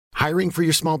Hiring for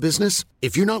your small business?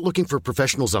 If you're not looking for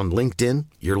professionals on LinkedIn,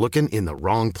 you're looking in the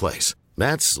wrong place.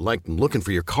 That's like looking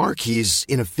for your car keys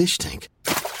in a fish tank.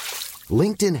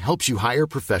 LinkedIn helps you hire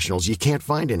professionals you can't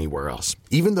find anywhere else,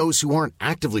 even those who aren't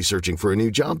actively searching for a new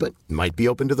job but might be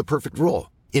open to the perfect role.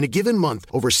 In a given month,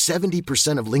 over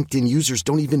 70% of LinkedIn users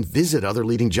don't even visit other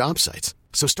leading job sites.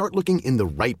 So start looking in the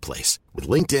right place. With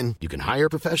LinkedIn, you can hire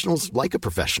professionals like a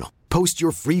professional. Post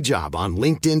your free job on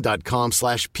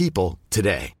linkedin.com/people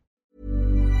today.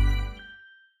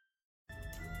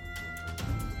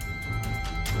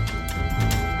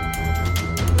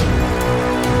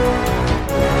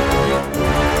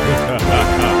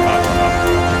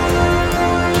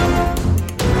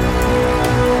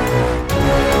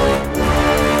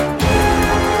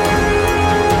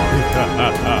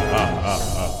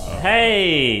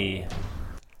 Hey!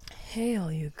 Hey,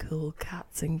 all you cool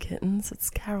cats and kittens. It's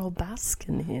Carol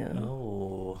Baskin here.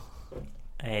 Oh,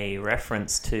 a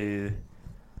reference to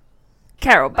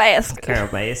Carol Baskin. Carol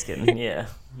Baskin, yeah,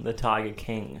 the Tiger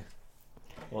King.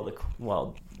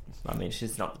 Well, I mean,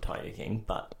 she's not the Tiger King,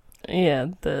 but Yeah,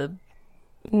 the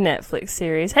Netflix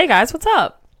series. Hey guys, what's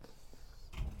up?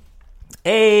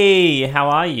 hey, how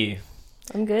are you?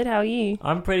 I'm good, how are you?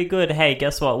 I'm pretty good. Hey,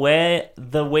 guess what? We're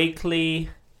the weekly...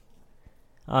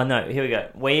 Oh, no, here we go.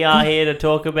 We are here to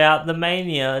talk about the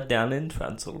Mania down in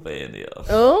Transylvania.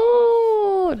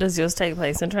 Oh, does yours take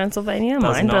place in Transylvania?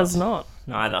 Mine does not.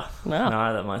 Neither. No.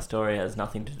 Neither. My story has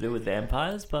nothing to do with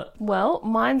vampires, but... Well,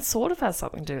 mine sort of has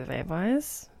something to do with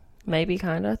vampires. Maybe,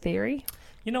 kind of, theory.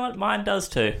 You know what? Mine does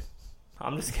too.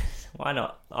 I'm just... Why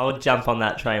not? I'll jump on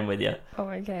that train with you. Oh,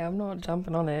 okay, I'm not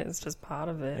jumping on it. It's just part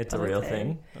of it. It's a real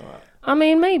thing. All right. I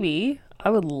mean, maybe. I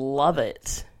would love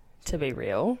it to be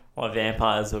real. What,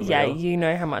 vampires are real? Yeah, you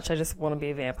know how much I just want to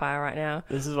be a vampire right now.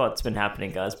 This is what's been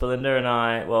happening, guys. Belinda and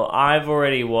I... Well, I've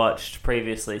already watched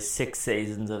previously 6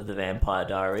 seasons of The Vampire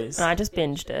Diaries. And I just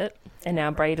binged it. And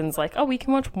now Braden's like, oh, we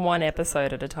can watch one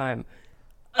episode at a time.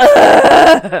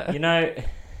 You know...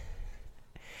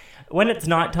 When it's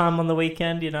nighttime on the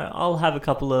weekend, you know, I'll have a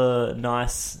couple of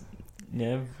nice... You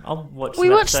know, I'll watch some We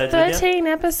watched episodes 13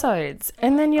 episodes.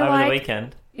 And then you're over like... the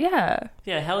weekend. Yeah.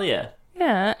 Yeah, hell yeah.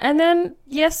 Yeah. And then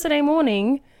yesterday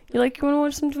morning, you're like, you want to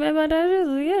watch some Vampire Diaries?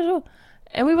 Like, yeah, sure.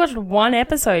 And we watched one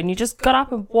episode and you just got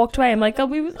up and walked away. I'm like, are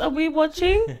we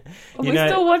watching? Are we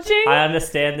still watching? I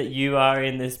understand that you are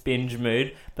in this binge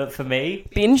mood, but for me...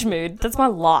 Binge mood? That's my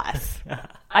life.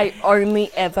 I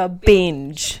only ever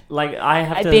binge. Like,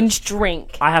 I binge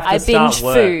drink. I have to binge start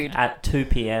work food. at 2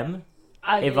 p.m.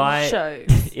 If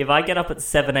I get up at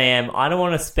 7 a.m., I don't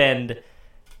want to spend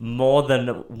more than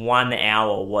 1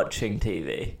 hour watching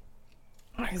TV.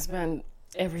 I can spend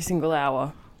every single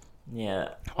hour Yeah.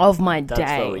 of my That's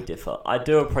day. where we differ. I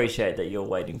do appreciate that you're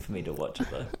waiting for me to watch it,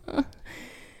 though.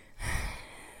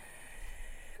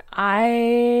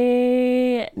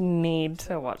 I need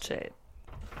to watch it.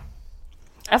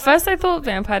 At first I thought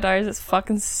Vampire Diaries is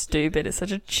fucking stupid. It's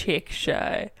such a chick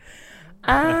show.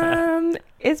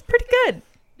 It's pretty good.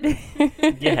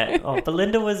 Yeah. Oh,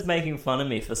 Belinda was making fun of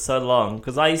me for so long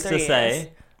because I used to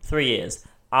say 3 years.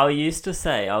 I used to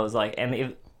say, I was like, and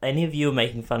if any of you are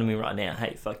making fun of me right now,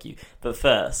 hey, fuck you. But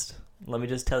first, let me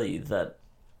just tell you that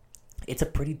it's a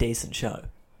pretty decent show.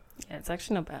 Yeah, it's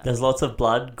actually not bad. There's lots of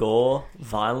blood, gore,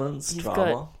 violence, You've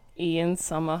drama. got Ian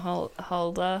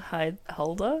Somerhalder.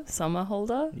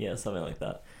 Yeah, something like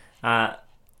that. Yeah,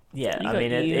 You I got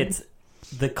mean, Ian. it's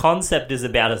the concept is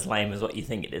about as lame as what you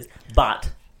think it is, but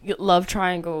You got love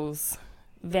triangles,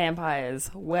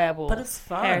 vampires, werewolves, But it's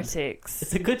fun. heretics,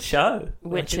 it's a good show.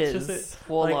 witches, Like, it's just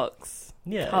warlocks,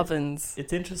 yeah, covens,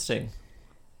 it's interesting.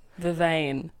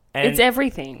 Vivain. And It's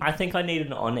everything. I think I need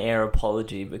an on-air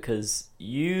apology because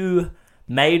you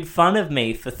made fun of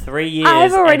me for 3 years.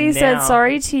 I've already and said now...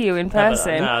 sorry to you in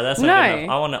person. No, that's not good enough.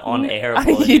 I want an on-air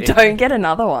apology. You don't get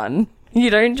another one. You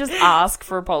don't just ask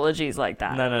for apologies like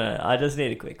that. No. I just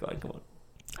need a quick one. Come on.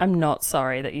 I'm not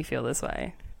sorry that you feel this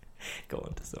way. Go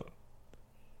on to someone.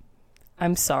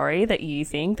 I'm sorry that you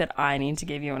think that I need to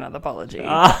give you another apology.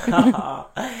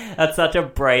 That's such a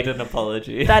Braden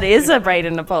apology. That is a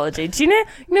Braden apology. Do you know,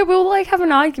 we'll like have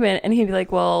an argument and he'd be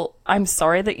like, well, I'm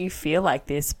sorry that you feel like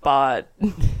this, but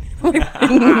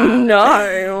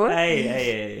no.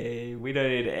 Hey, we don't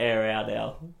need to air out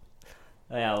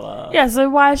our Yeah, so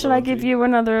why should I apology. give you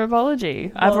another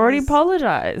apology? I've already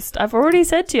apologized. I've already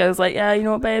said to you, I was like, yeah, you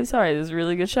know what, babe, sorry, this is a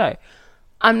really good show.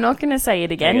 I'm not going to say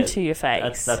it again Okay, to your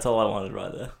face. That's all I wanted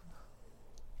right there.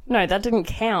 No, that didn't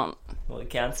count. Well,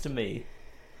 it counts to me.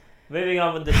 Moving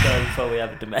on with the show before we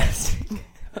have a domestic.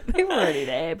 People already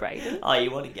there, Brayden. Oh, you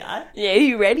want to go? Yeah,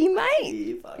 you ready,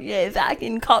 mate? Yeah,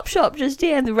 fucking cop shop just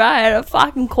down the road. I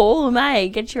fucking call them, mate.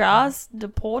 Get your ass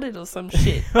deported or some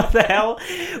shit. What the hell?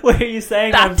 Where are you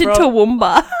saying Back I'm to from?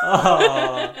 Toowoomba.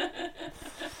 Oh.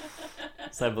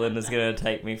 So Belinda's going to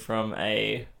take me from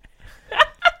a...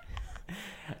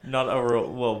 Not a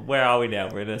rural... Well, where are we now?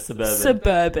 We're in a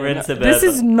suburban. We're in suburban. This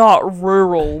is not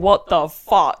rural. What the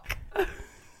fuck?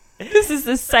 This is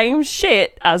the same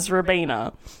shit as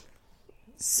Rabina.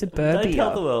 Suburbia. Don't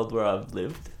tell the world where I've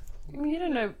lived. You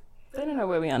don't know. They don't know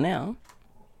where we are now.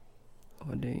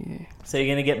 Or do you? So you're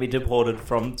going to get me deported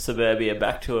from suburbia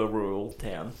back to a rural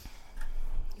town?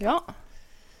 Yeah.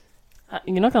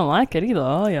 You're not going to like it either,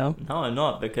 are you? No, I'm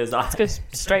not, because Let's go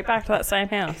straight back to that same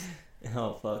house.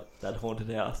 Oh, fuck. That haunted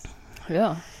house.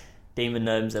 Yeah. Demon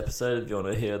Gnomes episode, if you want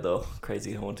to hear the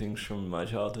crazy hauntings from my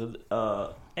childhood.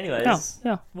 Anyways,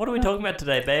 Yeah. What are we talking about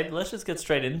today, babe? Let's just get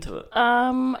straight into it.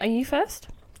 Are you first?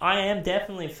 I am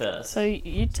definitely first. So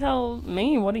you tell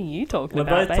me, what are you talking We're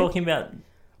about, both talking about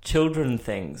children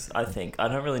things, I think. I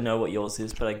don't really know what yours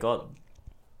is, but I got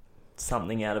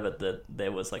something out of it that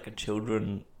there was like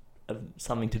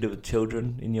something to do with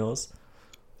children in yours.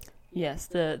 Yes,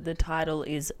 the title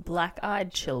is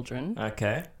Black-Eyed Children.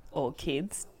 Okay. Or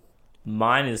Kids.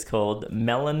 Mine is called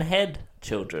Melonhead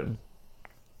Children.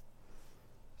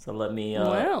 So let me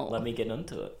get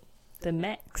into it. The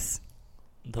Mex.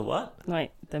 The what?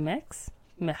 Wait, the Mex?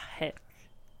 Mech.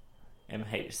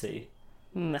 MHC.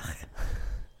 Mech.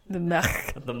 The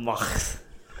Mech. The machs.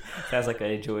 Sounds like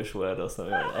a Jewish word or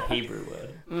something, a Hebrew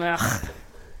word. Mech.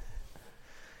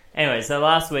 Anyway, so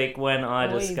last week when I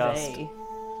Oy discussed... vey.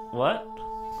 What?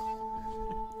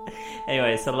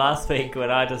 Anyway, so last week when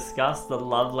I discussed the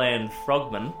Loveland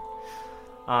Frogmen,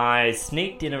 I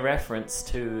sneaked in a reference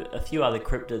to a few other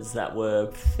cryptids that were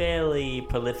fairly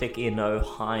prolific in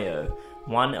Ohio,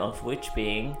 one of which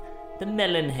being the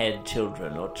Melonhead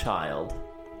Children, or child.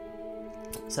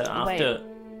 So after...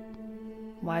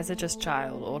 Why is it just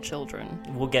child or children?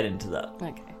 We'll get into that.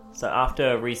 Okay. So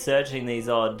after researching these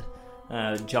odd,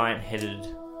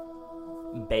 giant-headed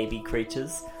baby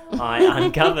creatures, I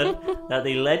uncovered that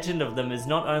the legend of them is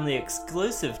not only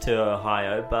exclusive to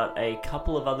Ohio, but a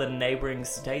couple of other neighbouring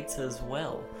states as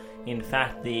well. In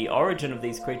fact, the origin of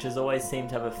these creatures always seem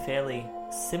to have a fairly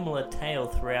similar tale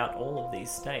throughout all of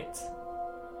these states.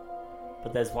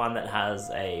 But there's one that has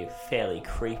a fairly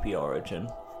creepy origin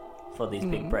for these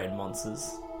big brain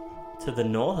monsters to the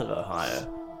north of Ohio,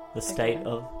 the state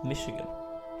of Michigan.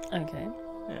 Okay.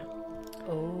 Yeah.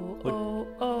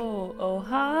 Oh,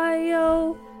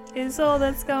 Ohio is all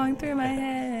that's going through my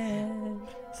head.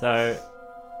 So,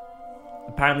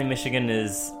 apparently Michigan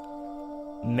is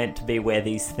meant to be where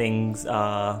these things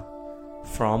are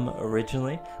from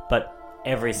originally, but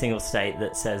every single state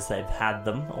that says they've had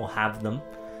them or have them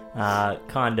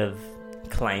kind of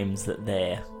claims that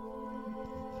their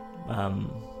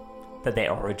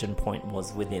origin point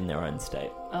was within their own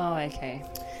state. Oh, okay.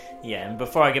 Yeah, and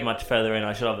before I get much further in,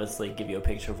 I should obviously give you a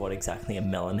picture of what exactly a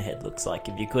melon head looks like.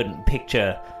 If you couldn't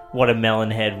picture what a melon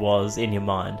head was in your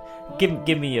mind,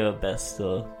 give me your best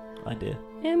idea.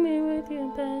 Hit me with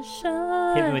your best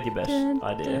shot. Hit me with your best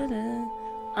idea.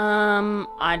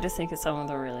 I just think it's someone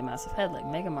with a really massive head, like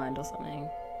Megamind or something.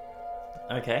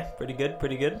 Okay, pretty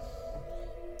good.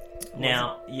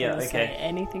 Now, yeah, Say okay.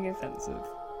 anything offensive.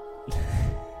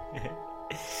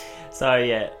 So,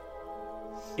 yeah.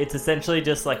 It's essentially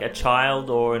just like a child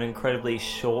or an incredibly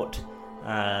short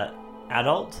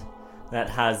adult that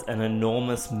has an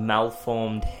enormous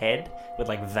malformed head with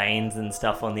like veins and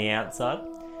stuff on the outside,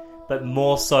 but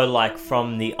more so like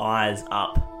from the eyes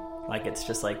up, like it's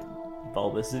just like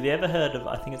bulbous. Have you ever heard of,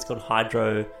 I think it's called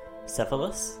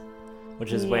hydrocephalus,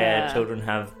 which is where children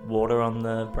have water on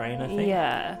the brain, I think?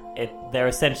 Yeah. They're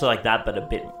essentially like that, but a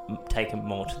bit taken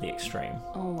more to the extreme.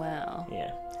 Oh, wow.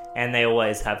 Yeah. And they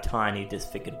always have tiny,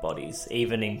 disfigured bodies,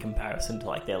 even in comparison to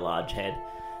like their large head.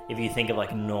 If you think of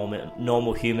like a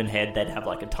normal human head, they'd have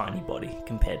like a tiny body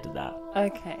compared to that.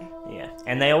 Okay. Yeah.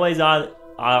 And they always are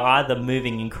either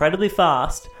moving incredibly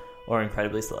fast or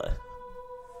incredibly slow.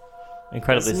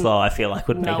 Incredibly slow, I feel like,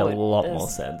 would make a lot more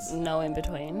sense. No in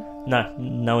between.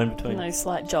 No in between. No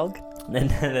slight jog. They're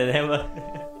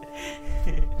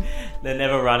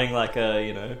never running like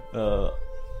a,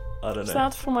 I don't know.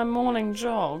 That's for my morning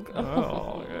jog.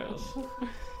 Oh, yes.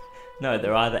 No,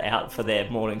 they're either out for their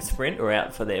morning sprint or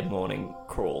out for their morning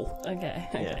crawl. Okay.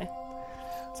 Yeah.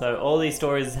 So all these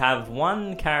stories have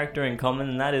one character in common,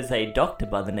 and that is a doctor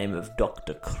by the name of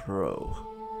Dr. Crow.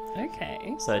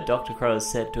 Okay. So Dr. Crow is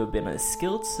said to have been a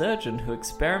skilled surgeon who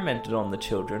experimented on the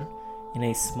children in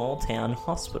a small town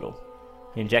hospital.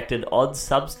 He injected odd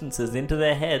substances into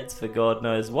their heads for God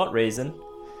knows what reason.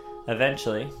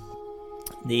 Eventually,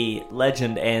 the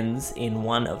legend ends in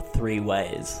one of three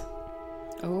ways.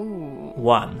 Oh.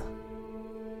 1.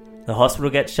 The hospital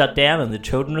gets shut down and the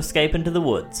children escape into the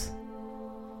woods.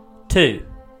 2.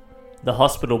 The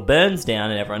hospital burns down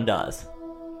and everyone dies.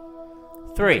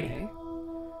 3. Okay.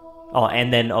 Oh,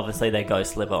 and then obviously their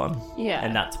ghosts live on. Yeah.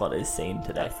 And that's what is seen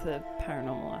today. That's the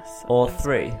paranormal aspect. Or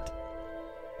 3.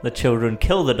 The children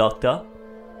kill the doctor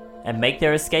and make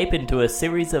their escape into a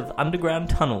series of underground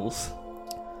tunnels.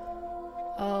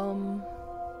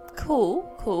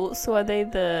 Cool. So are they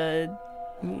the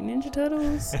Ninja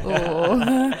Turtles?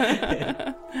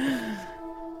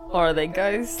 Or are they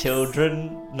ghosts?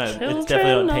 Children? No, it's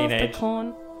definitely not teenage.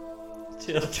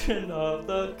 Children of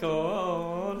the corn.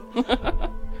 Children of the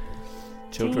corn.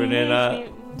 Children in a...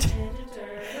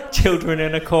 Children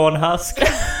in a corn husk.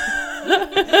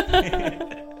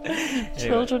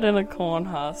 Children in a corn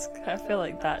husk. I feel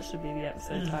like that should be the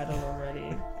episode title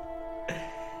already.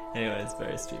 Anyway, it's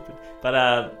very stupid.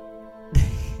 But,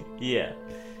 yeah.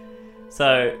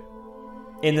 So,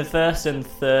 in the first and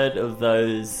third of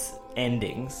those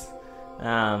endings,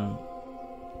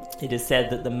 it is said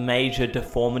that the major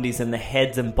deformities in the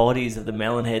heads and bodies of the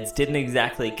Melonheads didn't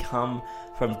exactly come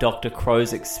from Dr.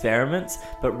 Crow's experiments,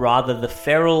 but rather the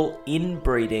feral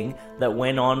inbreeding that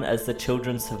went on as the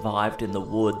children survived in the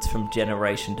woods from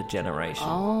generation to generation.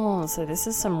 Oh, so this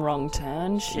is some wrong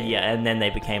turn shit. Yeah, and then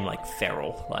they became like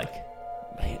feral, like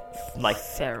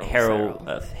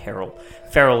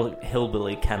feral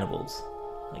hillbilly cannibals,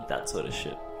 like that sort of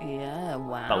shit. Yeah,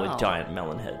 wow. But with giant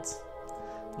melon heads.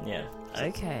 Yeah.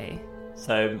 Okay.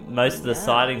 So most of the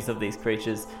sightings of these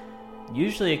creatures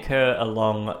usually occur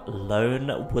along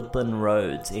lone woodland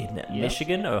roads in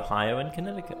Michigan, Ohio, and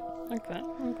Connecticut. Okay.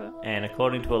 And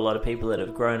according to a lot of people that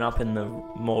have grown up in the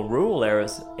more rural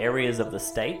areas of the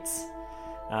states,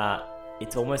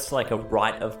 it's almost like a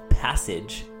rite of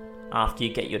passage after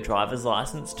you get your driver's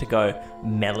license to go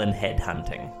melon head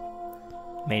hunting.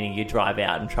 Meaning you drive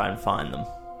out and try and find them.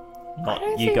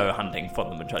 Not you go hunting for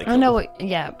them and try to kill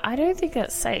them. I don't think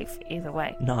that's safe either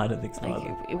way. No, I don't think so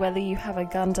either. Whether you have a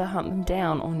gun to hunt them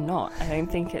down or not, I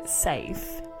don't think it's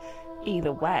safe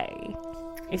either way.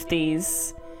 If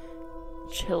these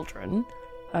children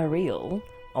are real...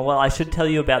 Oh, well, I should tell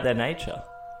you about their nature.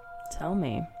 Tell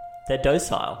me. They're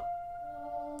docile.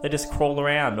 They just crawl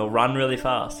around or run really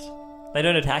fast. They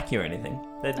don't attack you or anything.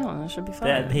 That should be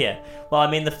fine. Yeah. Well,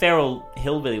 I mean, the feral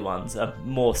hillbilly ones are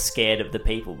more scared of the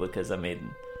people because, I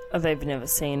mean... Oh, they've never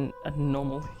seen a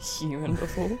normal human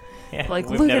before? Yeah, like,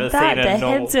 look at that, their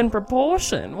head's in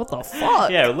proportion. What the fuck?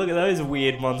 Yeah, look at those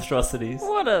weird monstrosities.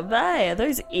 What are they? Are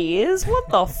those ears? What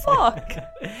the fuck?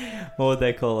 What would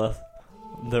they call us?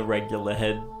 The regular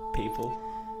head people.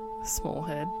 Small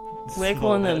head. We're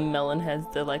calling them melon heads.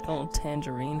 They're like a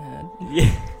tangerine head.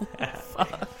 Yeah.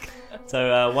 Fuck.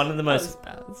 So one of the most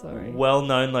Sorry.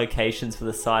 well-known locations for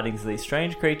the sightings of these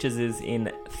strange creatures is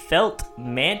in Felt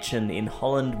Mansion in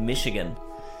Holland, Michigan.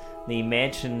 The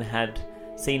mansion had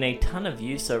seen a ton of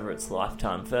use over its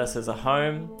lifetime, first as a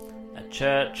home, a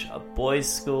church, a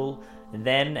boys' school,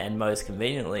 then, and most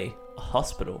conveniently, a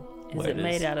hospital. Is it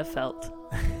made out of felt?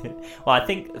 Well, I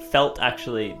think felt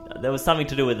actually, there was something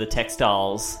to do with the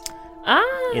textiles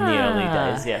in the early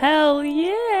days. Yeah. Hell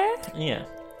yeah. Yeah.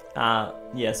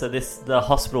 So the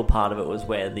hospital part of it was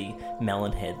where the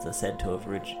melon heads are said to have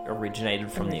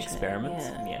originated from the experiments.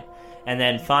 Yeah. And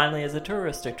then finally, as a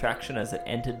tourist attraction, as it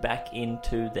entered back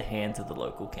into the hands of the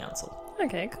local council.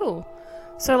 Okay, cool.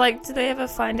 So, like, did they ever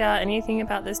find out anything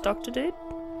about this doctor dude?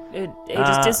 He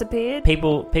just disappeared?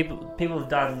 People have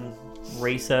done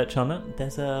research on it.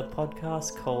 There's a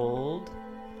podcast called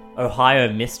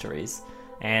Ohio Mysteries,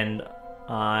 and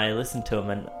I listened to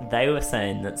them, and they were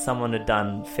saying that someone had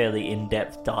done fairly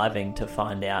in-depth diving to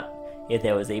find out if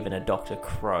there was even a Dr.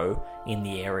 Crow in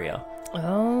the area.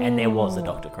 Oh. And there was a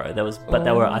Dr. Crow. There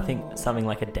were, I think, something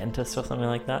like a dentist or something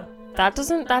like that. That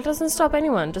doesn't stop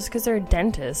anyone. Just because they're a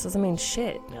dentist doesn't mean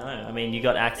shit. No, I mean, you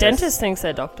got access... Dentists thinks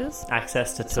they're doctors.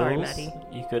 Access to tools. Sorry, Maddie.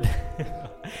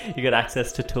 You got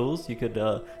access to tools. You could,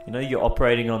 you're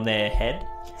operating on their head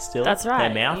still. That's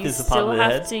right. Their mouth is a part of their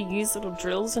head. You still have to use little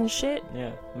drills and shit.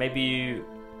 Yeah. Maybe you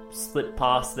slit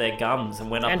past their gums and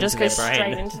went up into their brain. And just go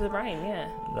straight into the brain, yeah.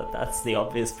 That's the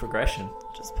obvious progression.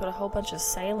 Just put a whole bunch of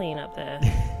saline up there.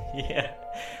 Yeah.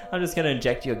 I'm just going to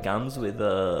inject your gums with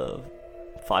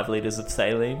 5 litres of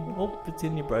saline. Oh, it's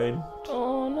in your brain.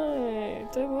 Oh no,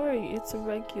 don't worry, it's a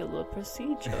regular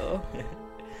procedure.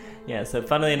 Yeah, so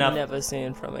funnily enough... Never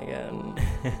seen from again.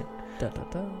 Da, da,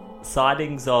 da.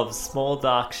 Sightings of small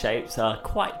dark shapes are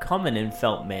quite common in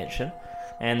Felt Mansion.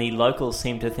 and the locals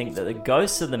seem to think that the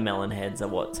ghosts of the Melonheads are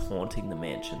what's haunting the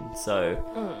mansion.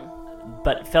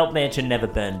 But Felt Mansion never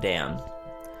burned down,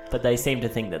 but they seem to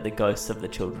think that the ghosts of the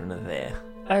children are there.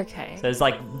 Okay. So there's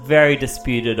like very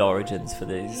disputed origins for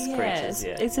these creatures.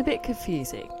 Yeah, it's a bit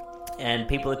confusing. And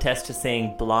people attest to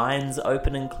seeing blinds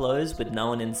open and close with no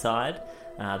one inside,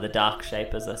 the dark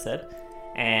shape, as I said.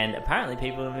 And apparently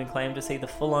people have been claimed to see the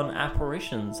full-on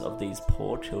apparitions of these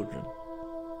poor children.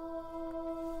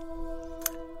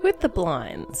 With the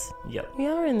blinds, Yep. we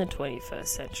are in the 21st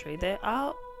century. There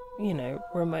are,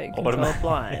 remote control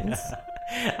blinds.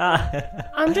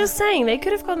 I'm just saying, they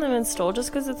could have got them installed. Just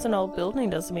because it's an old building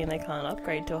doesn't mean they can't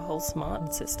upgrade to a whole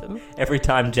smart system. Every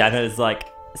time Janet is like,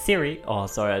 Siri. Oh,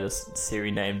 sorry, I just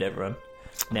Siri named everyone.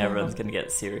 Now everyone's going to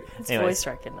get Siri. It's Anyways, voice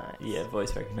recognized. Yeah,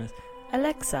 voice recognized.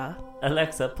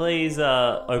 Alexa, please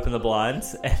open the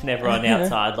blinds, and everyone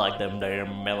outside like them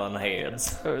damn melon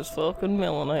heads. There's fucking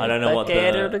melon. I don't know what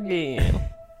at it again.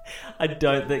 I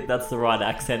don't think that's the right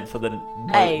accent for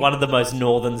one of the most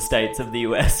northern states of the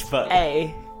US, but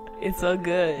Hey, it's all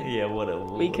good. yeah, whatever.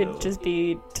 We could just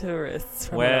be tourists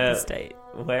from another state.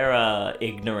 We're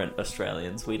ignorant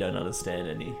Australians. We don't understand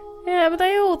any. Yeah, but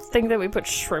they all think that we put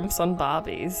shrimps on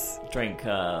Barbies. Drink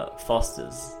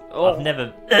Foster's. Oh.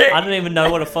 I don't even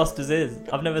know what a Foster's is.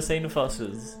 I've never seen a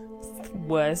Foster's.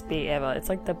 Worst beer ever. It's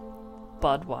like the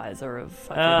Budweiser of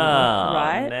fucking... Ah,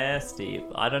 right? nasty.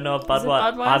 I don't know a Is it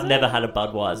Budweiser. Budweiser? I've never had a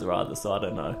Budweiser either, so I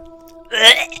don't know.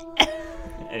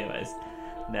 Anyways,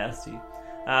 nasty.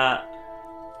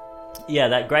 Yeah,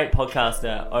 that great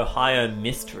podcaster, Ohio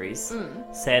Mysteries,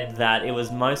 said that it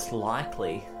was most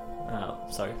likely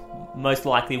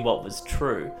what was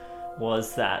true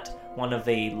was that one of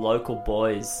the local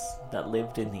boys that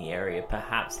lived in the area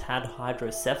perhaps had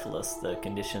hydrocephalus, the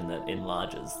condition that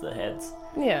enlarges the heads.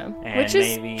 Yeah, And which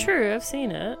is maybe- true. I've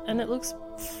seen it, and it looks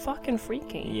fucking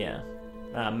freaky. Yeah.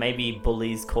 Maybe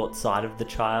bullies caught sight of the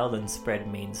child and spread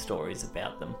mean stories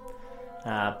about them.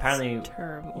 Apparently, It's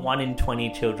terrible. 1 in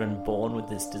 20 children born with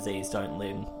this disease don't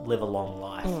live a long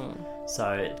life.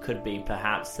 So it could be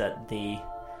perhaps that the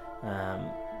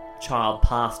child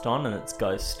passed on and its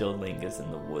ghost still lingers in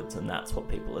the woods, and that's what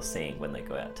people are seeing when they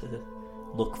go out to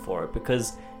look for it.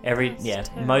 Because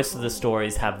most of the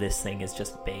stories have this thing as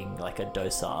just being like a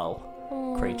docile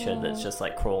creature that's just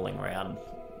like crawling around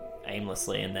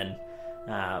aimlessly, and then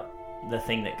the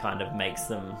thing that kind of makes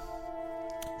them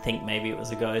think maybe it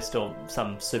was a ghost or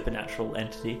some supernatural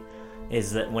entity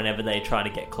is that whenever they try to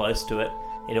get close to it,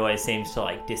 it always seems to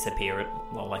like disappear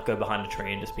or like go behind a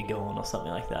tree and just be gone or something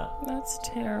like that. That's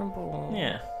terrible.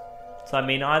 Yeah. So I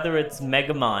mean, either it's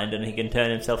Megamind and he can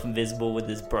turn himself invisible with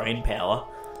his brain power,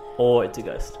 or it's a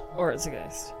ghost. Or it's a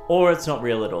ghost. Or it's not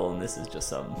real at all and this is just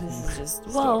Story.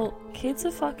 Well, kids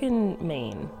are fucking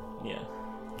mean. Yeah.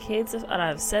 And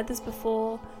I've said this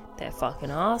before, they're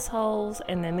fucking assholes,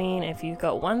 and they're mean. If you've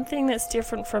got one thing that's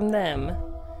different from them,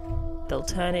 they'll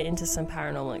turn it into some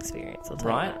paranormal experience. I'll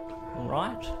tell you that.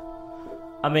 Right.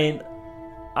 I mean,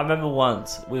 I remember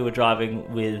once we were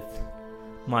driving with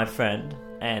my friend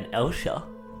and Elsha.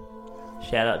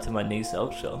 Shout out to my niece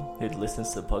Elsha, who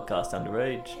listens to the podcast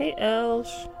underage. Hey,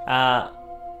 Elsh.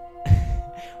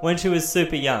 When she was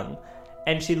super young,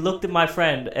 and she looked at my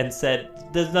friend and said,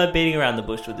 "There's no beating around the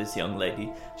bush with this young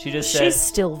lady." She just said, She's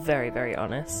still very, very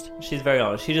honest. she's very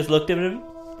honest. She just looked at him,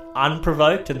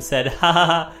 unprovoked, and said, "Ha ha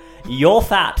ha, you're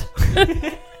fat."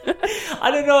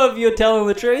 I don't know if you're telling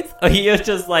the truth or you're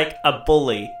just like a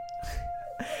bully.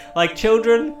 Like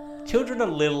children are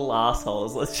little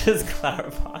assholes. Let's just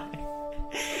clarify.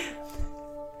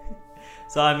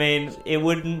 So I mean, it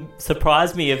wouldn't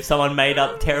surprise me if someone made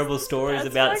up terrible stories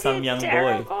about some young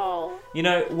boy. You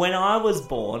know, when I was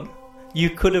born, you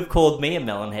could have called me a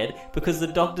melon head because the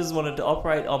doctors wanted to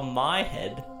operate on my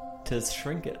head to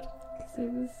shrink it.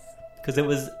 Because it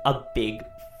was a big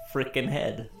freaking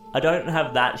head. I don't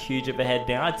have that huge of a head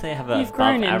now. I'd say I have a above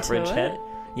average head.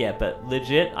 Yeah, but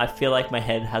legit, I feel like my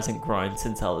head hasn't grown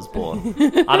since I was born.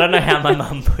 I don't know how my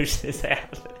mum pushed this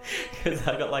out. Because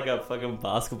I got like a fucking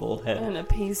basketball head. And a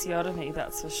episiotomy,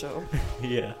 that's for sure.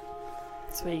 Yeah.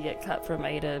 That's where you get cut from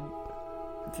A to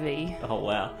V. Oh,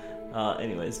 wow.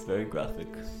 Anyways, very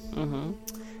graphic. Mm-hmm.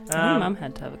 My mum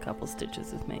had to have a couple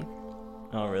stitches with me.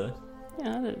 Oh, really?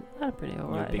 Yeah, I had a pretty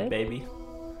alright You're a big head. baby?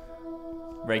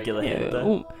 Regular Yeah, head,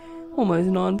 though? almost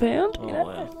 9 pound. Oh, You know?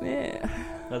 wow. Yeah.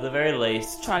 At the very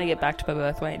least, Trying to get back to my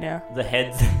birth weight now. the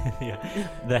head's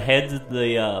the head's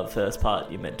the first part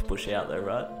you meant to push out, though,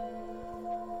 right?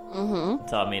 Mm-hmm.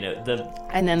 So I mean,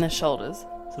 And then the shoulders.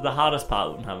 so the hardest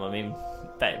part wouldn't have. I mean,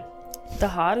 babe, The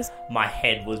hardest. my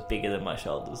head was bigger than my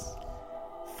shoulders,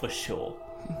 for sure,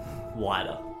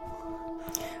 wider.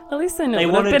 At least then it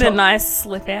would have been a nice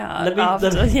slip out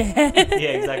after. Yeah. Yeah,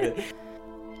 exactly.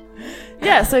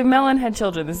 Yeah, so Melon had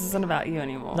children. This isn't about you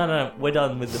anymore. No. We're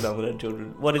done with the Melon had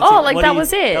children. What did that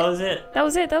was it. That was it. That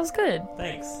was it. That was good.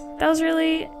 Thanks. That was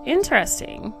really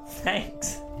interesting.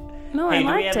 Thanks. No, I liked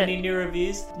it. Do we have any new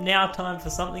reviews? Now time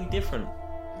for something different.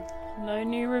 No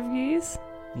new reviews?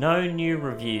 No new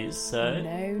reviews, so...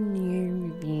 No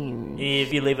new reviews.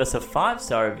 If you leave us a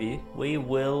 5-star review, we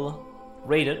will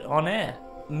read it on air.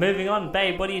 Moving on,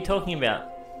 babe, what are you talking about?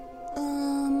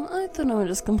 I thought I would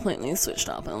just completely switched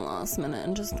up in the last minute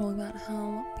and just talk about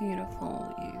how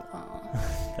beautiful you are.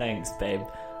 Thanks, babe.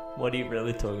 What are you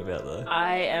really talking about, though?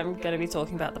 I am going to be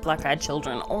talking about the black-eyed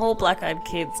children, or black-eyed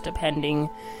kids, depending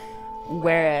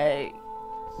where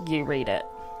you read it.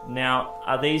 Now,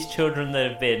 are these children that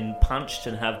have been punched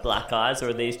and have black eyes, or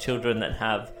are these children that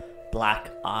have black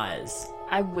eyes?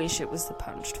 I wish it was the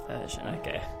punched version.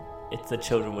 Okay. It's the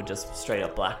children with just straight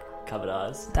up black covered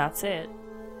eyes. That's it.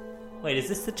 Wait, is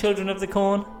this the children of the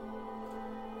corn?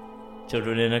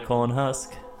 Children in a corn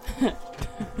husk.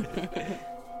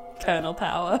 Colonel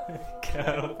Power.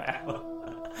 Colonel Power.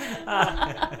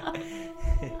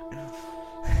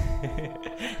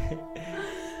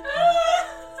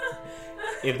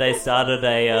 If they started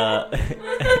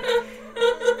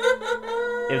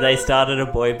a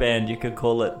boy band, you could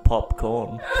call it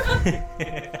Popcorn.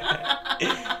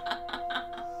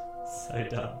 So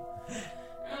dumb.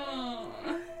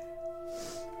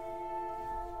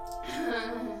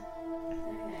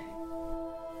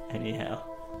 Anyhow.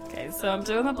 Okay, so I'm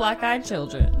doing the black-eyed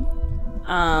children.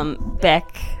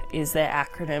 BEC is their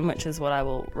acronym, which is what I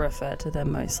will refer to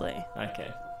them mostly. Okay.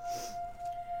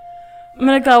 I'm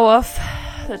going to go off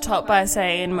the top by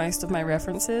saying most of my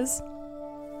references.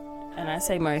 And I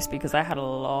say most because I had a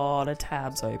lot of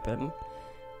tabs open.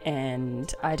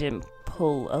 And I didn't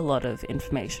pull a lot of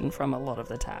information from a lot of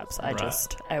the tabs. I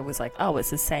was like, oh,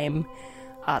 it's the same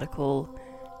article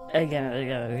again and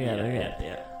again and again.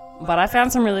 Yeah. But I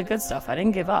found some really good stuff. I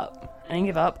didn't give up.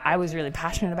 I was really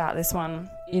passionate about this one.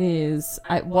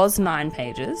 It was 9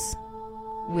 pages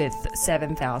with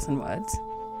 7,000 words.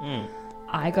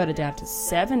 I got it down to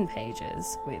 7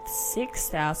 pages with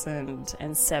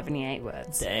 6,078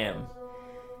 words. Damn.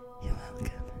 You're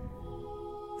welcome.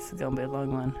 This is going to be a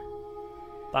long one.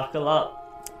 Buckle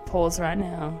up. Pause right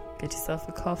now. Get yourself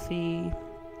a coffee.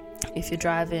 If you're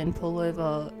driving, pull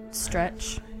over,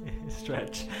 stretch.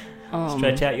 Stretch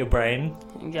out your brain.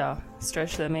 Yeah,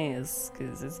 stretch them ears,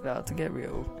 because it's about to get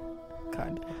real.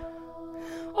 Kind of.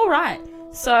 Alright,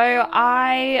 so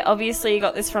I obviously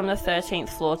got this from the 13th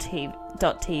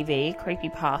floor.tv,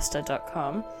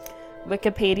 creepypasta.com,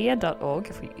 wikipedia.org,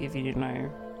 if you didn't know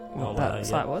what that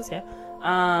site was, yeah.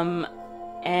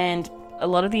 And a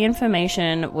lot of the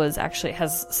information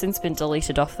has since been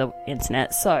deleted off the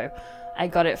internet, so I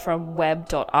got it from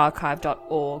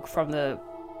web.archive.org from the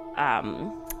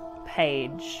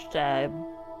page,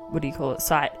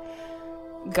 site,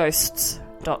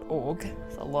 ghosts.org.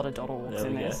 There's a lot of .orgs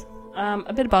in this.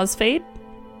 A bit of BuzzFeed.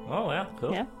 Oh, wow,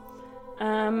 cool. Yeah.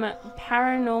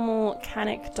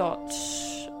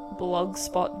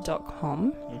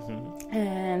 Paranormalcanic.blogspot.com. Mm-hmm.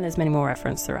 And there's many more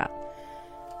references throughout.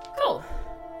 Cool.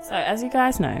 So, as you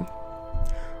guys know,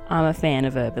 I'm a fan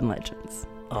of urban legends.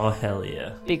 Oh, hell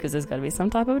yeah. Because there's got to be some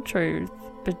type of truth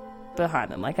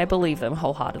behind them. Like, I believe them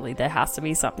wholeheartedly. There has to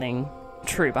be something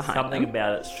true behind them. Something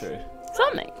about it's true.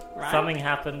 Something, right? Something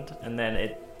happened, and then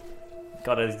it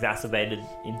got exacerbated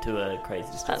into a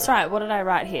crazy story. That's right. What did I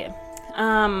write here?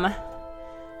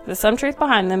 There's some truth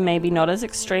behind them, maybe not as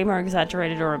extreme or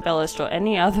exaggerated or embellished or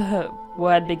any other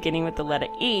word beginning with the letter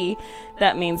E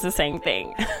that means the same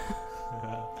thing.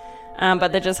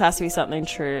 But there just has to be something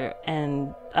true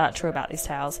about these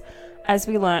tales. As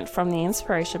we learnt from the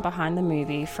inspiration behind the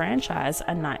movie franchise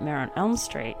A Nightmare on Elm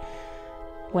Street,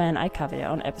 when I covered it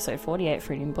on episode 48,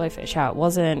 Fruity and Blowfish, how it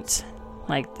wasn't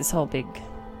like this whole big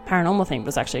paranormal thing, it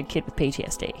was actually a kid with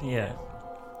PTSD. Yeah.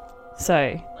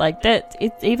 So, like that,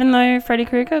 even though Freddy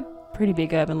Krueger, pretty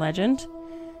big urban legend,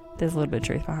 there's a little bit of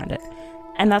truth behind it.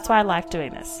 And that's why I like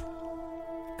doing this.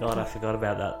 God, I forgot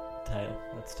about that tale.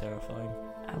 That's terrifying.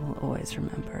 I will always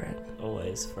remember it.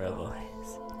 Always, forever.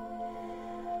 Always.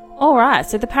 Alright,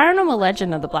 so the paranormal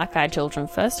legend of the Black-Eyed Children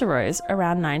first arose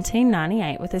around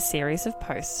 1998 with a series of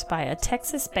posts by a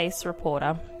Texas-based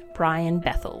reporter, Brian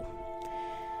Bethel.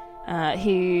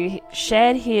 He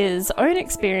shared his own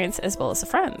experience as well as a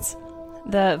friend's.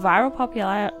 The viral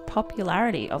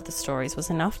popularity of the stories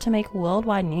was enough to make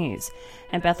worldwide news,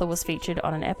 and Bethel was featured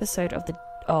on an episode of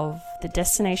the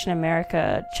Destination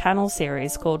America channel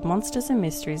series called Monsters and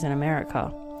Mysteries in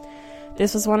America.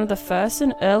 This was one of the first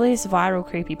and earliest viral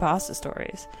creepypasta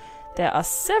stories. There are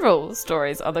several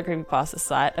stories on the creepypasta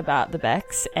site about the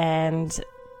Becks, and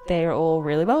they're all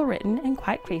really well written and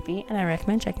quite creepy, and I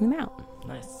recommend checking them out.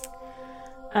 Nice.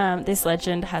 This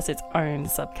legend has its own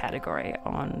subcategory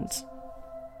on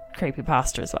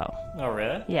creepypasta as well. Oh,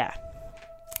 really? Yeah.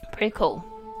 Pretty cool.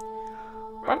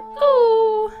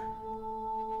 Cool.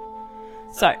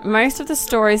 So, most of the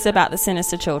stories about the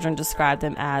sinister children describe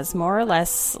them as more or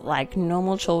less like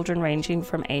normal children ranging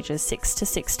from ages 6 to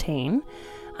 16,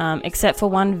 except for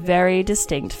one very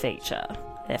distinct feature.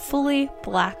 They're fully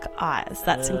black eyes.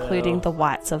 That's including the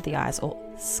whites of the eyes, or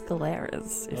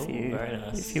scleras,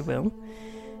 if you will,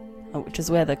 which is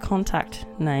where the contact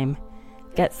name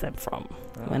gets them from,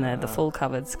 when they're the full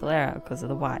covered sclera because of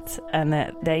the whites. And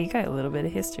there you go, a little bit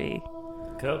of history.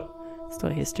 Cool. It's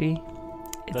not history.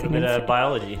 A little bit of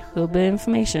biology. A little bit of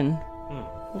information.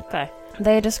 Okay.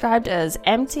 They are described as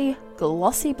empty,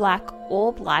 glossy black,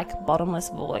 orb-like, bottomless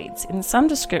voids. In some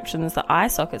descriptions, the eye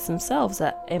sockets themselves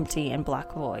are empty and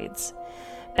black voids.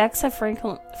 Becks have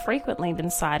frequently been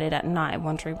sighted at night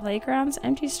wandering playgrounds,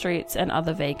 empty streets, and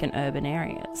other vacant urban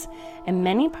areas. And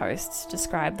many posts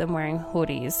describe them wearing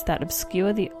hoodies that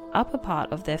obscure the upper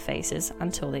part of their faces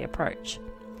until they approach.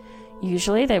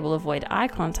 Usually, they will avoid eye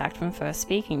contact when first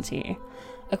speaking to you.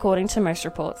 According to most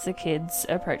reports, the kids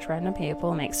approach random people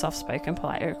and make soft-spoken,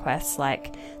 polite requests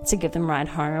like to give them a ride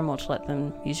home or to let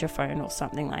them use your phone or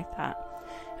something like that,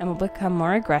 and will become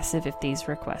more aggressive if these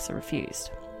requests are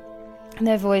refused.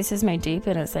 Their voices may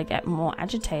deepen as they get more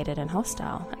agitated and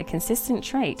hostile. A consistent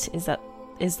trait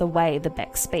is the way the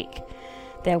Becks speak.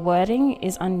 Their wording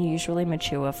is unusually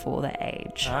mature for their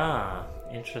age. Ah,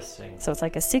 interesting. So it's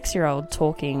like a 6-year-old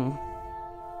talking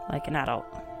like an adult.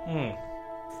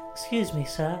 Excuse me,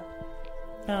 sir.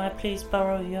 May I please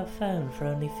borrow your phone for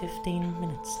only 15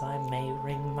 minutes? I may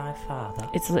ring my father.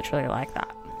 It's literally like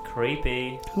that.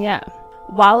 Creepy. Yeah.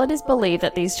 While it is believed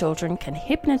that these children can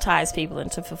hypnotize people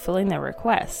into fulfilling their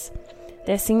requests,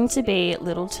 there seem to be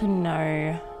little to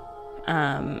no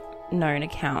known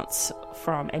accounts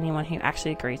from anyone who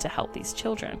actually agreed to help these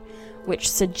children, which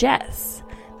suggests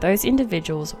those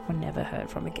individuals were never heard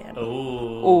from again.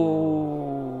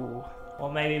 Ooh. Or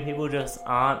maybe people just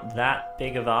aren't that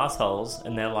big of assholes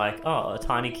and they're like, oh, a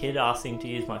tiny kid asking to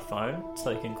use my phone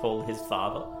so he can call his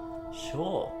father?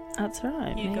 Sure. That's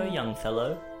right. You go, young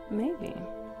fellow. Maybe.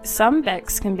 Some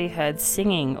Becks can be heard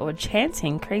singing or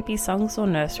chanting creepy songs or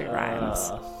nursery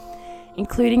rhymes,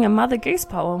 including a Mother Goose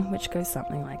poem which goes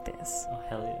something like this. Oh,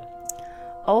 hell yeah.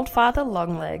 Old Father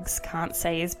Longlegs can't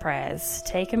say his prayers,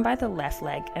 take him by the left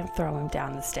leg and throw him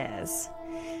down the stairs.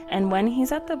 And when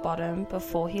he's at the bottom,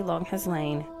 before he long has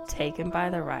lain, take him by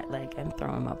the right leg and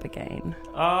throw him up again.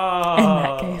 Oh. And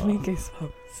that gave me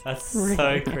goosebumps. That's really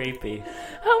so creepy.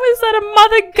 How is that a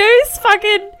Mother Goose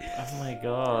fucking... Oh my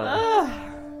god.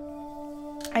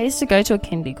 I used to go to a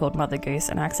kindy called Mother Goose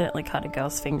and accidentally cut a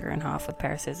girl's finger in half with a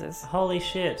pair of scissors. Holy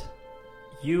shit.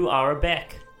 You are a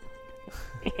Beck.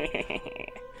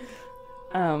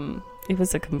 It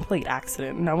was a complete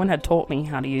accident. No one had taught me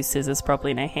how to use scissors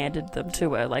properly, and I handed them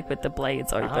to her, like, with the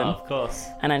blades open. Oh, of course.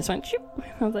 And I just went, shoop.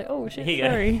 I was like, oh, shit, Here you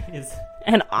sorry. go.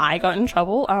 And I got in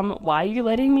trouble. Why are you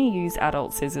letting me use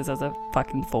adult scissors as a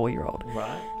fucking 4-year-old?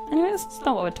 Right. Anyways, that's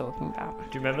not what we're talking about.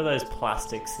 Do you remember those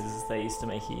plastic scissors they used to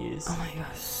make you use? Oh my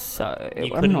gosh, so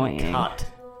you annoying. couldn't cut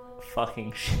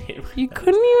fucking shit with You those.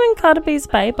 couldn't even cut a piece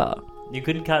of paper. You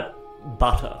couldn't cut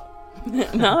butter.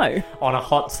 No. On a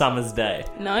hot summer's day.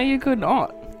 No, you could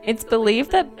not. It's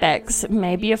believed that Becks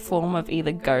may be a form of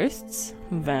either ghosts,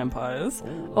 vampires,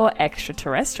 or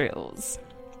extraterrestrials.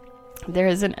 There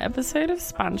is an episode of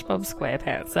SpongeBob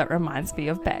SquarePants that reminds me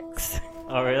of Becks.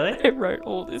 Oh, really? I wrote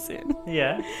all this in.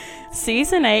 Yeah.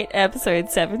 Season 8, Episode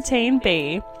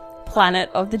 17B, Planet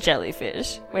of the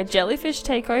Jellyfish, where jellyfish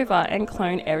take over and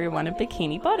clone everyone in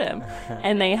Bikini Bottom,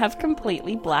 and they have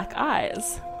completely black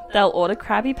eyes. They'll order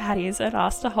Krabby Patties and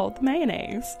ask to hold the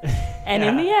mayonnaise. And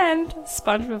in the end,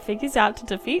 SpongeBob figures out to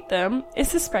defeat them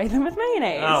is to spray them with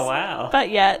mayonnaise. Oh, wow.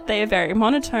 But yet, they are very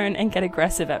monotone and get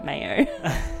aggressive at mayo.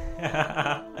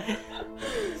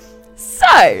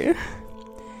 So,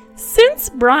 since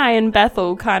Brian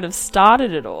Bethel kind of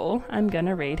started it all, I'm going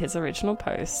to read his original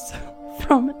post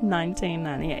from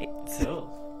 1998. Cool.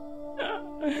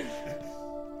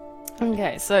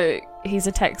 Okay, so he's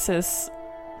a Texas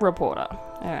reporter.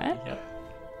 All right. Yep.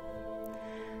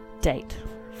 Date: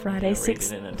 Friday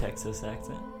 6th. Read it in a Texas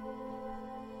accent.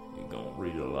 You're gonna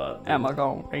read a lot. Am I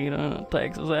going to read in a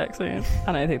Texas accent?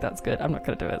 I don't think that's good. I'm not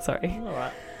going to do it. Sorry.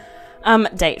 All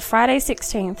right. Date: Friday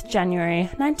 16th January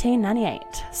 1998.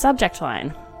 Subject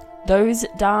line: Those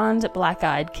darned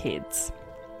black-eyed kids.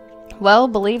 Well,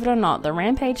 believe it or not, the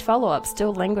Rampage follow-up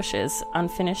still languishes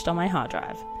unfinished on my hard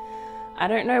drive. I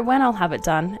don't know when I'll have it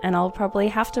done, and I'll probably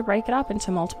have to break it up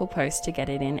into multiple posts to get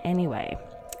it in anyway.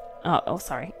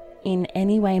 In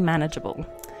any way manageable.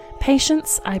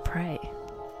 Patience, I pray.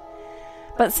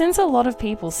 But since a lot of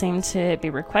people seem to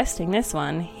be requesting this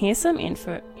one, here's some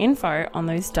info on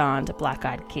those darned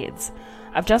black-eyed kids.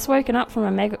 I've just woken up from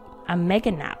a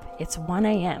mega nap. It's 1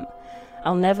 a.m.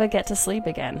 I'll never get to sleep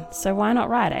again, so why not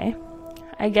write, eh?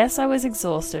 I guess I was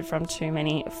exhausted from too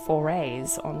many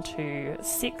forays onto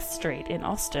 6th Street in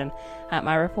Austin at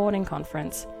my reporting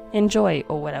conference. Enjoy,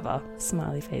 or whatever.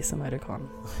 Smiley face emoticon.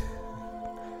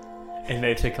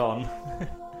 Emoticon.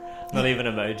 Not even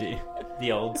emoji.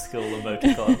 The old school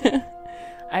emoticon.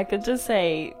 I could just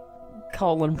say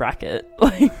colon bracket.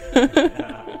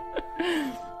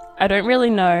 I don't really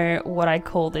know what I'd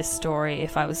call this story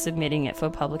if I was submitting it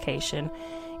for publication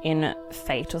in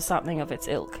Fate or something of its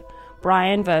ilk.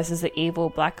 Brian versus the evil,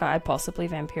 black-eyed, possibly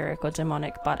vampiric or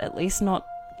demonic, but at least not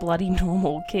bloody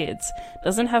normal kids.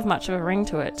 Doesn't have much of a ring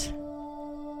to it.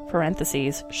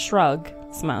 Parentheses, shrug,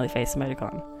 smiley face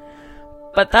emoticon.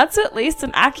 But that's at least an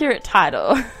accurate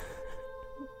title.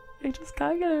 I just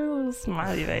can't get a little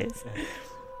smiley face.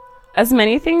 As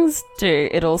many things do,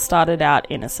 it all started out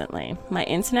innocently. My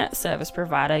internet service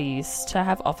provider used to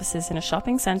have offices in a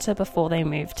shopping centre before they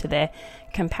moved to their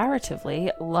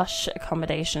comparatively lush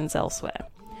accommodations elsewhere.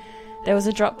 There was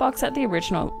a Dropbox at the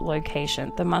original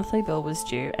location. The monthly bill was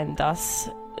due, and thus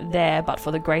there, but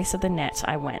for the grace of the net,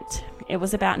 I went. It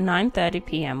was about 9:30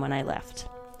 p.m. when I left.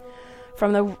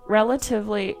 From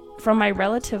my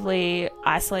relatively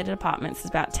isolated apartments, it's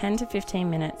about 10 to 15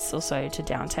 minutes or so to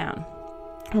downtown.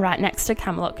 Right next to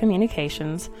Camelot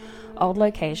Communications, old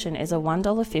location, is a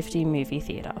 $1.50 movie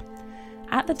theatre.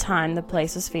 At the time, the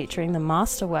place was featuring the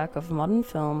masterwork of modern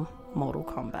film, Mortal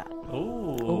Kombat.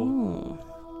 Ooh.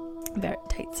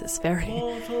 Dates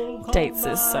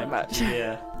this so much.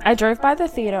 Yeah. I drove by the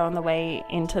theatre on the way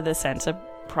into the centre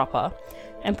proper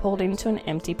and pulled into an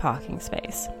empty parking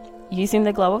space. Using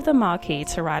the glow of the marquee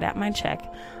to write out my check,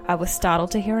 I was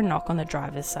startled to hear a knock on the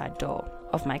driver's side door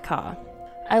of my car.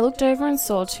 I looked over and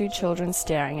saw 2 children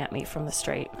staring at me from the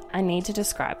street. I need to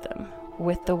describe them,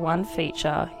 with the one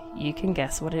feature, you can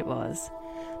guess what it was,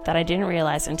 that I didn't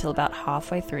realise until about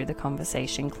halfway through the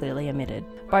conversation clearly emitted.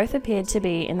 Both appeared to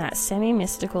be in that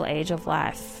semi-mystical age of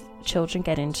life children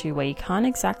get into where you can't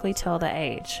exactly tell the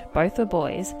age. Both were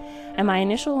boys, and my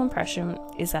initial impression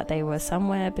is that they were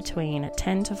somewhere between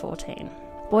 10 to 14.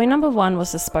 Boy number 1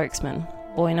 was the spokesman.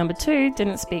 Boy number 2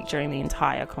 didn't speak during the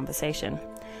entire conversation.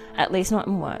 At least not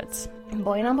in words.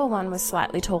 Boy number 1 was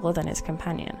slightly taller than his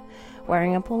companion,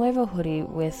 wearing a pullover hoodie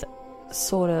with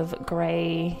sort of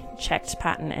grey checked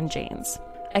pattern and jeans.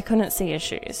 I couldn't see his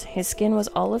shoes. His skin was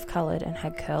olive-coloured and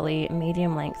had curly,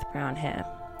 medium-length brown hair.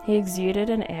 He exuded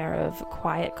an air of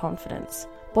quiet confidence.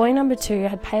 Boy number 2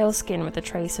 had pale skin with a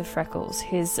trace of freckles.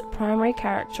 His primary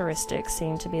characteristic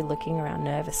seemed to be looking around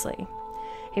nervously.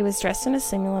 He was dressed in a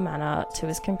similar manner to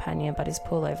his companion, but his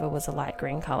pullover was a light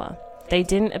green colour. They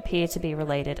didn't appear to be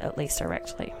related, at least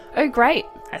directly. Oh great,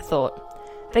 I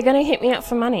thought. They're going to hit me up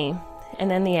for money. And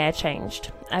then the air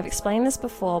changed. I've explained this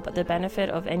before, but the benefit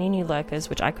of any new lurkers,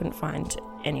 which I couldn't find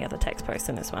any other text post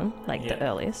than this one, the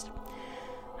earliest.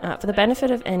 For the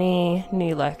benefit of any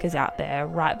new lurkers out there,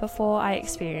 right before I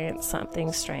experience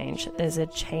something strange, there's a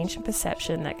change in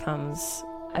perception that comes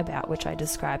about, which I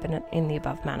describe in the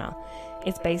above manner.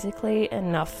 It's basically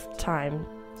enough time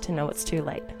to know it's too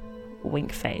late.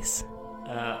 Wink face.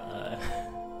 Why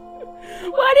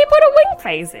did you put a wink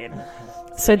face in?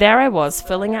 So there I was,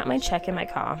 filling out my check in my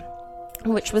car,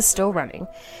 which was still running,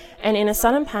 and in a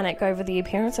sudden panic over the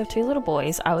appearance of 2 little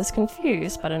boys, I was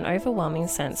confused, but an overwhelming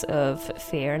sense of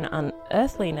fear and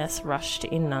unearthliness rushed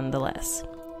in nonetheless.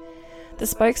 The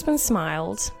spokesman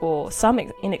smiled, for some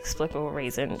inexplicable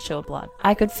reason, chilled blood.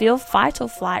 I could feel fight or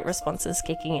flight responses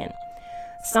kicking in.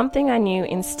 Something I knew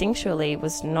instinctually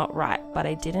was not right, but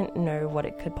I didn't know what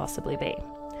it could possibly be.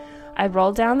 I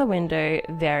rolled down the window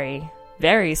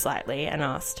very slightly and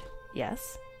asked,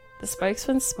 "Yes?" The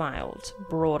spokesman smiled,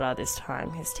 broader this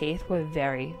time. His teeth were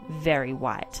very, very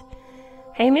white.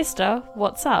 "Hey mister,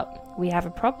 what's up? We have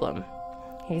a problem,"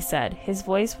 he said. His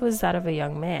voice was that of a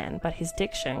young man, but his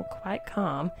diction, quite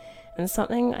calm, and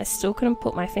something I still couldn't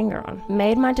put my finger on,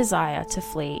 made my desire to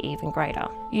flee even greater.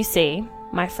 "You see,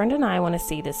 my friend and I want to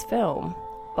see this film,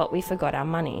 but we forgot our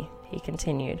money," he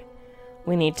continued.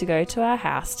 "We need to go to our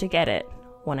house to get it.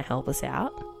 Want to help us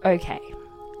out?" Okay.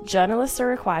 Journalists are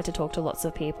required to talk to lots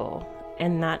of people,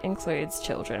 and that includes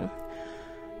children.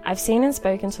 I've seen and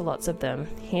spoken to lots of them.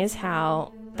 Here's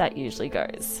how that usually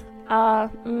goes.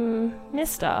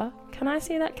 Mister, can I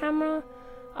see that camera?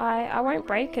 I won't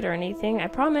break it or anything, I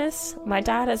promise. My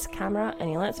dad has a camera and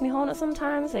he lets me hold it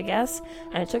sometimes, I guess.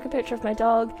 And I took a picture of my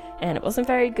dog and it wasn't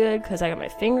very good because I got my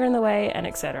finger in the way and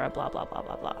etc. Blah, blah, blah,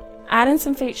 blah, blah. Add in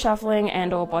some feet shuffling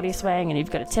and or body swaying and you've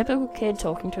got a typical kid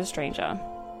talking to a stranger.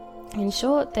 In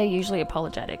short, they're usually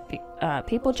apologetic.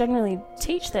 People generally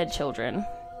teach their children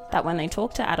that when they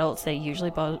talk to adults, they're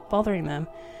usually bothering them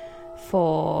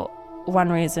for one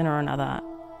reason or another,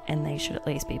 and they should at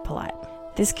least be polite.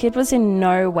 This kid was in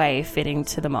no way fitting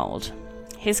to the mold.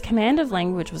 His command of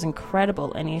language was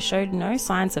incredible, and he showed no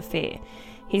signs of fear.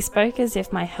 He spoke as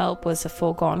if my help was a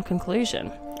foregone conclusion.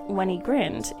 When he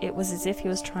grinned, it was as if he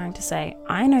was trying to say,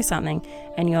 I know something,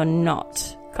 and you're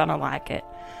not gonna like it.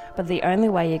 But the only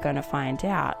way you're gonna find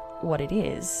out what it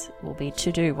is will be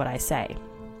to do what I say.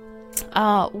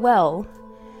 Well,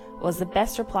 was the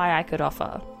best reply I could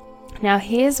offer. Now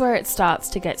here's where it starts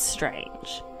to get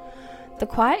strange. The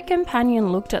quiet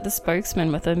companion looked at the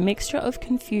spokesman with a mixture of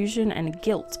confusion and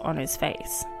guilt on his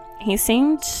face. He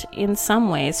seemed in some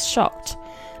ways shocked.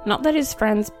 Not that his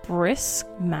friend's brisk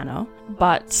manner,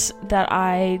 but that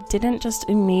I didn't just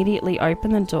immediately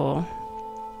open the door.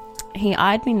 He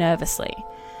eyed me nervously.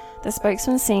 The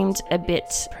spokesman seemed a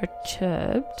bit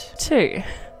perturbed too.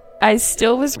 I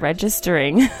still was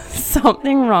registering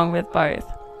something wrong with both.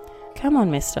 Come on,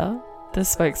 mister, the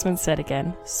spokesman said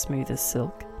again, smooth as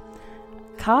silk.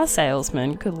 Car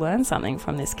salesman could learn something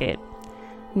from this kid.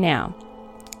 Now,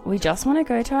 we just want to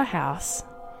go to our house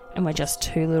and we're just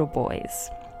two little boys.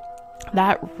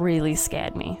 That really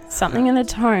scared me. Something in the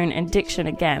tone and diction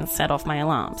again set off my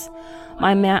alarms.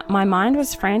 My mind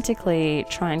was frantically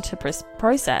trying to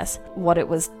process what it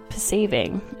was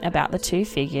perceiving about the two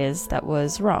figures that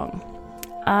was wrong.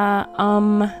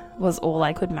 Was all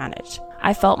I could manage.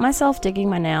 I felt myself digging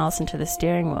my nails into the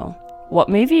steering wheel. What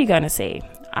movie are you going to see?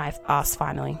 I asked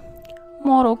finally.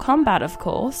 Mortal Kombat, of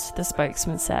course, the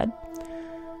spokesman said.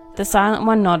 The silent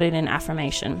one nodded in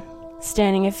affirmation,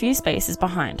 standing a few spaces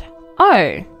behind.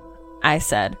 Oh, I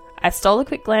said. I stole a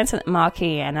quick glance at the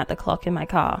marquee and at the clock in my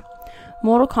car.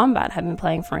 Mortal Kombat had been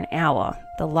playing for an hour,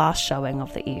 the last showing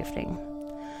of the evening.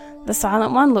 The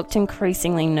silent one looked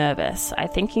increasingly nervous. I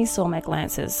think he saw my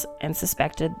glances and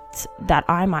suspected that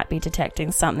I might be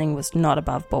detecting something was not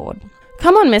above board.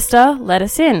 Come on, mister, let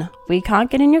us in. We can't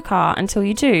get in your car until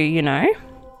you do, you know.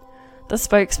 The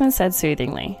spokesman said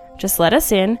soothingly, just let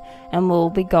us in and we'll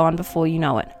be gone before you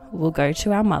know it. We'll go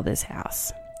to our mother's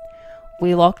house.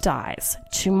 We locked eyes.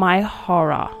 To my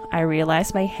horror, I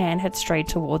realized my hand had strayed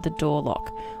toward the door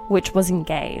lock, which was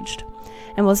engaged,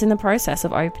 and was in the process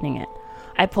of opening it.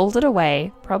 I pulled it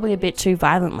away, probably a bit too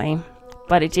violently,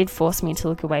 but it did force me to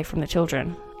look away from the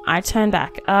children. I turned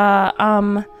back.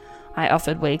 I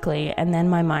offered weakly, and then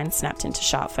my mind snapped into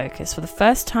sharp focus. For the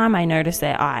first time, I noticed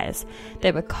their eyes.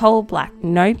 They were coal black,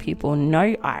 no pupil,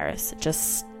 no iris,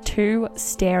 just two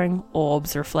staring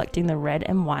orbs reflecting the red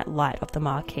and white light of the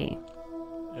marquee.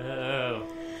 Oh.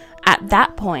 At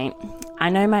that point, I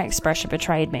know my expression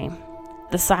betrayed me.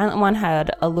 The silent one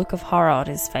had a look of horror on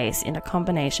his face in a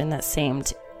combination that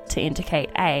seemed to indicate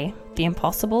A, the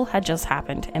impossible had just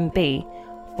happened, and B,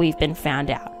 we've been found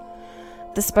out.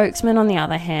 The spokesman, on the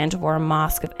other hand, wore a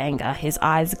mask of anger. His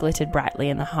eyes glittered brightly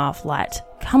in the half-light.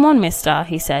 Come on, mister,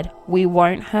 he said. We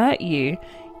won't hurt you.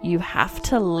 You have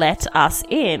to let us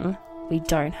in. We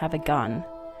don't have a gun.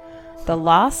 The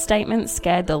last statement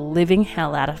scared the living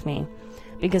hell out of me,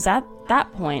 because at that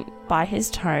point, by his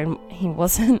tone, he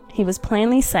was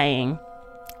plainly saying,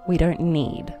 we don't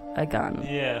need a gun.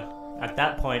 Yeah. At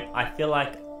that point, I feel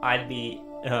like I'd be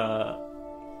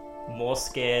more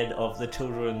scared of the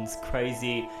children's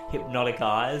crazy hypnotic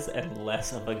eyes and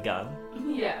less of a gun.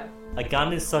 Yeah. A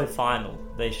gun is so final.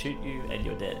 They shoot you and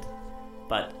you're dead.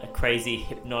 But a crazy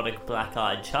hypnotic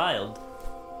black-eyed child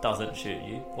doesn't shoot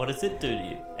you. What does it do to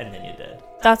you? And then you're dead.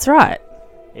 That's right.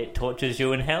 It tortures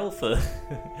you in hell for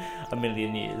a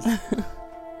million years.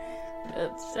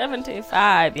 It's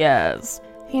 75 years.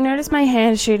 He noticed my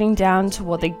hand shooting down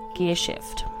toward the gear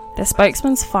shift. The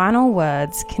spokesman's final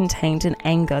words contained an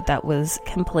anger that was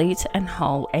complete and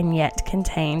whole, and yet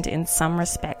contained in some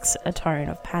respects a tone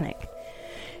of panic.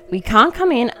 We can't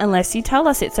come in unless you tell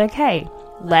us it's okay.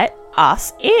 Let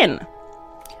us in.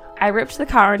 I ripped the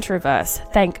car into reverse.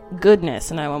 Thank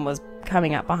goodness no one was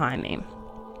coming up behind me,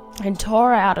 and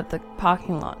tore out of the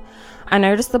parking lot. I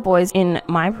noticed the boys in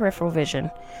my peripheral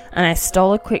vision, and I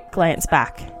stole a quick glance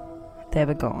back. They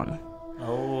were gone.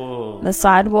 Oh. The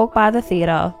sidewalk by the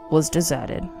theatre was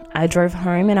deserted. I drove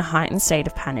home in a heightened state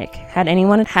of panic. Had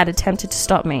anyone had attempted to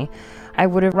stop me, I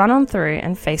would have run on through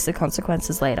and faced the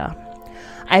consequences later.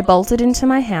 I bolted into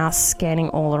my house, scanning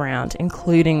all around,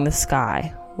 including the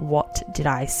sky. What did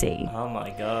I see? Oh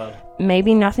my god.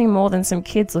 Maybe nothing more than some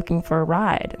kids looking for a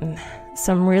ride and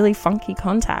some really funky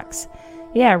contacts.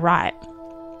 Yeah, right.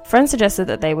 Friends suggested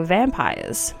that they were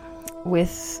vampires,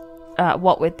 with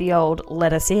the old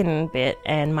let us in bit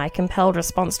and my compelled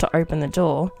response to open the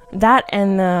door. That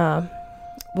and the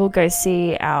we'll go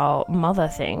see our mother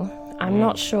thing. I'm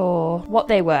not sure what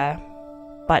they were,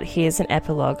 but here's an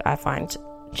epilogue I find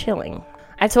chilling.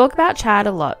 I talk about Chad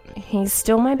a lot. He's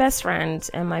still my best friend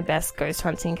and my best ghost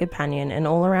hunting companion and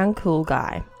all-around cool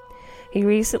guy. He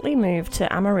recently moved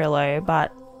to Amarillo,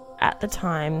 but at the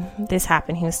time this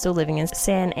happened, he was still living in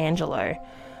San Angelo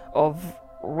of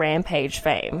Rampage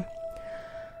fame.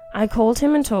 I called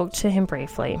him and talked to him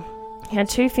briefly. He had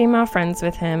 2 female friends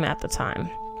with him at the time,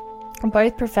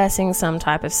 both professing some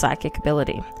type of psychic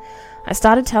ability. I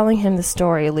started telling him the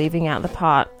story, leaving out the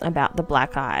part about the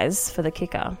black eyes for the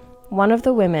kicker. One of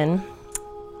the women,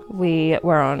 we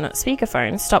were on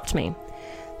speakerphone, stopped me.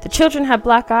 The children have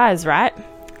black eyes, right?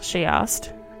 She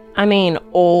asked. I mean,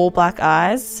 all black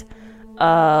eyes?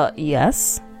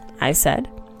 Yes, I said.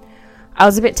 I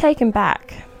was a bit taken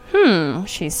back.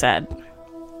 She said.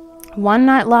 One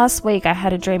night last week I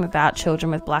had a dream about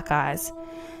children with black eyes.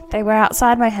 They were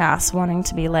outside my house wanting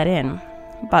to be let in,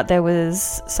 but there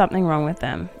was something wrong with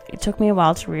them. It took me a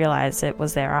while to realize it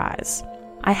was their eyes.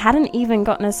 I hadn't even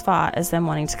gotten as far as them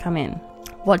wanting to come in.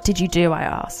 What did you do? I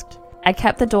asked. I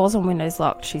kept the doors and windows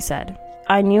locked, she said.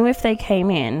 I knew if they came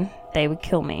in, they would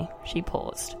kill me. She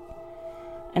paused.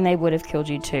 And they would have killed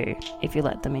you too, if you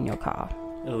let them in your car.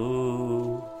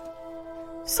 Ooh.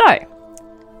 So,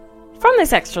 from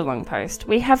this extra long post,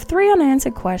 we have 3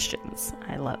 unanswered questions.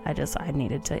 I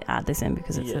needed to add this in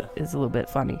because it's a little bit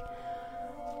funny.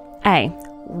 A,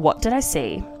 what did I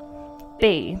see?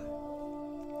 B,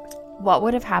 what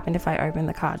would have happened if I opened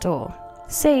the car door?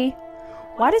 C,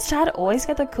 why does Chad always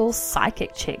get the cool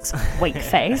psychic chicks? Weak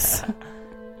face.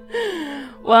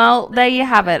 Well, there you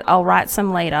have it. I'll write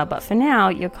some later, but for now,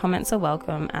 your comments are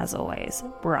welcome as always.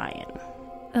 Brian.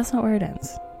 That's not where it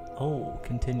ends. Oh,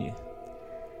 continue.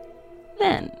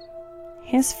 Then,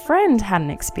 his friend had an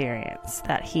experience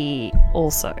that he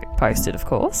also posted, of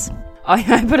course. Oh,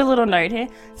 I put a little note here.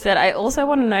 Said, I also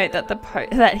want to note that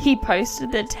that he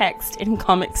posted the text in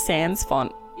Comic Sans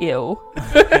font. Ew.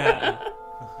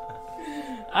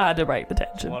 I had to break the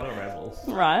tension. What a rebel.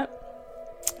 Right.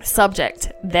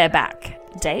 Subject, they're back.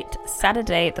 Date,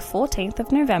 Saturday the 14th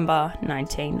of November,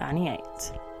 1998.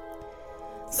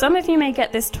 Some of you may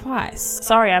get this twice.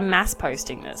 Sorry, I'm mass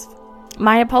posting this.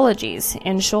 My apologies.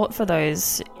 In short, for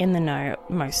those in the know,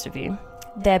 most of you.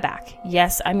 They're back.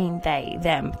 Yes, I mean they,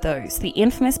 them, those. The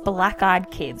infamous black-eyed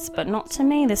kids, but not to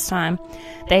me this time.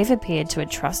 They've appeared to a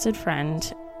trusted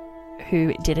friend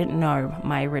who didn't know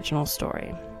my original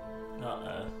story.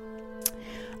 Uh-oh.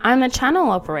 I'm the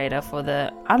channel operator for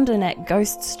the Undernet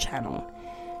Ghosts channel.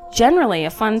 Generally, a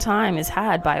fun time is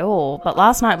had by all, but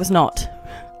last night was not.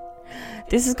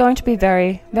 This is going to be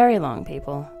very, very long,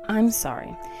 people. I'm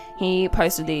sorry. He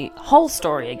posted the whole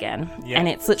story again, and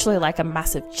it's literally like a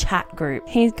massive chat group.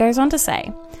 He goes on to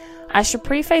say, I should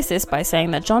preface this by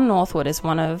saying that John Northwood is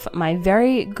one of my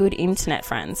very good internet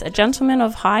friends, a gentleman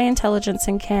of high intelligence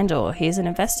and candor. He is an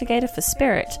investigator for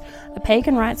Spirit, a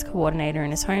pagan rites coordinator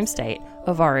in his home state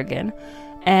of Oregon,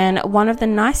 and one of the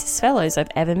nicest fellows I've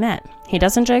ever met. He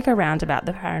doesn't joke around about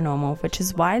the paranormal, which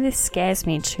is why this scares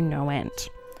me to no end.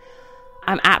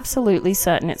 I'm absolutely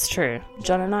certain it's true.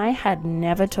 John and I had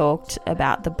never talked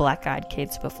about the black-eyed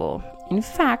kids before. In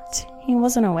fact, he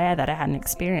wasn't aware that I had an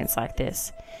experience like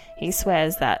this. He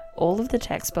swears that all of the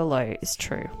text below is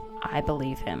true. I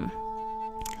believe him.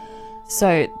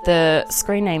 So, the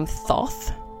screen name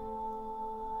Thoth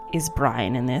is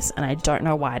Brian in this, and I don't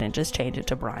know why I didn't just change it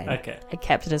to Brian. Okay. I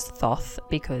kept it as Thoth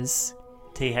because...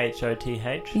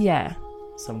 Thoth? Yeah.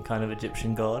 Some kind of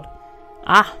Egyptian god?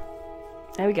 Ah,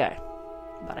 there we go.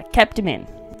 But I kept him in.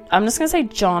 I'm just going to say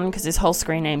John because his whole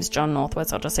screen name's John Northwood,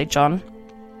 so I'll just say John.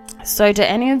 So do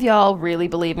any of y'all really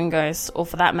believe in ghosts, or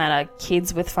for that matter,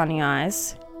 kids with funny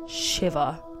eyes?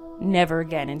 Shiver. Never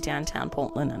again in downtown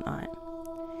Portland at night.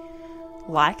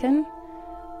 Lycan?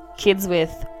 Kids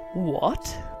with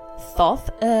what? Thoth?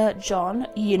 John,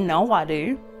 you know I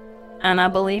do. And I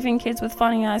believe in kids with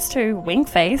funny eyes too. Wink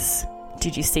face.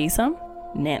 Did you see some?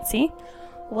 Nancy?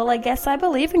 Well, I guess I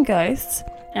believe in ghosts.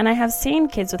 And I have seen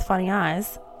kids with funny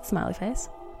eyes. Smiley face.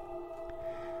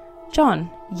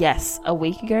 John, yes, a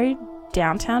week ago,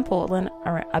 downtown Portland,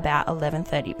 about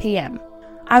 11:30 p.m.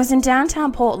 I was in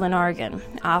downtown Portland, Oregon,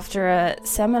 after a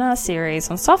seminar series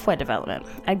on software development.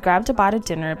 I'd grabbed a bite of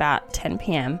dinner about 10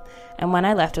 p.m, and when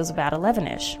I left it was about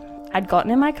 11ish. I'd gotten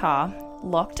in my car,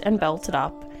 locked and bolted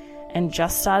up, and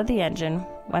just started the engine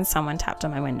when someone tapped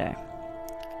on my window.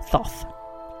 Thoth.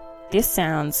 This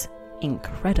sounds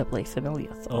incredibly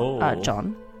familiar,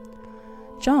 John.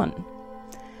 John.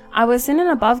 I was in an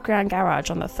above-ground garage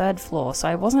on the 3rd floor, so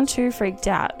I wasn't too freaked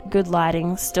out. Good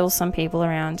lighting, still some people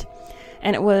around.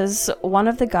 And it was one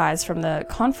of the guys from the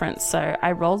conference, so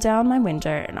I rolled down my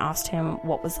window and asked him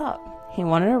what was up. He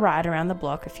wanted to ride around the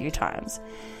block a few times,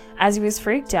 as he was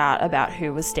freaked out about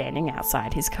who was standing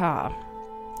outside his car.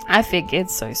 I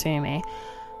figured, so sue me,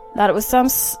 that it was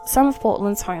some of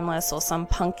Portland's homeless or some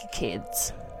punky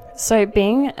kids. So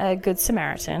being a good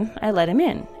Samaritan, I let him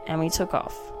in, and we took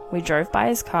off. We drove by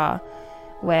his car,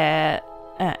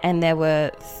 and there were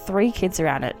 3 kids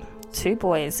around it, 2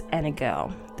 boys and a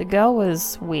girl. The girl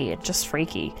was weird, just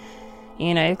freaky.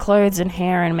 You know, clothes and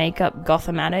hair and makeup,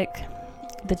 gothamatic.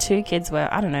 The 2 kids were,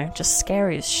 I don't know, just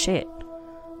scary as shit.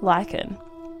 Like it.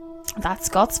 That's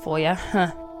Scots for you,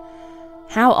 huh?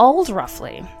 How old,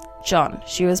 roughly? John.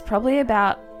 She was probably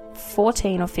about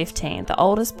 14 or 15. The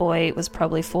oldest boy was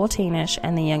probably 14ish,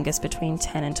 and the youngest between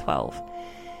 10 and 12.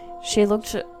 She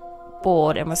looked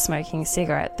bored and was smoking a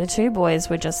cigarette. The 2 boys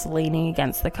were just leaning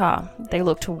against the car. They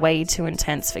looked way too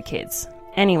intense for kids.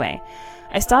 Anyway,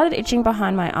 I started itching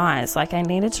behind my eyes like I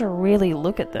needed to really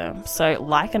look at them. So,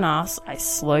 like an ass, I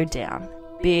slowed down.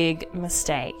 Big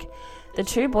mistake. The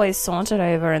 2 boys sauntered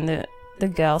over and the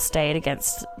girl stayed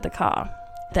against the car.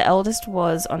 The eldest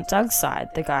was on Doug's side,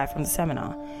 the guy from the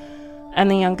seminar, and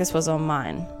the youngest was on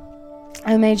mine.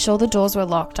 I made sure the doors were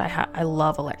locked. I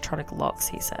love electronic locks,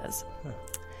 he says.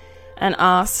 And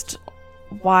asked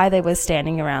why they were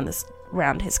standing around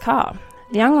his car.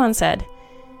 The young one said,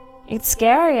 "It's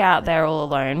scary out there all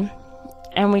alone,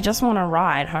 and we just want to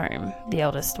ride home," the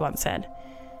eldest one said.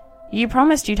 "You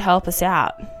promised you'd help us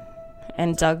out."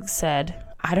 And Doug said,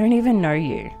 "I don't even know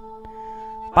you."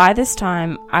 By this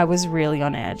time, I was really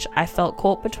on edge. I felt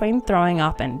caught between throwing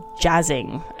up and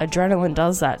jazzing. Adrenaline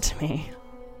does that to me.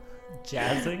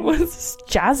 Jazzing? What does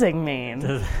jazzing mean?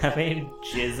 Does that mean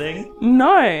jizzing?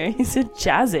 No, he said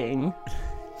jazzing.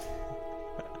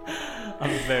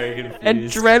 I'm very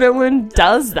confused. Adrenaline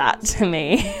does that to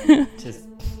me. Just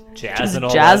jazzing Just all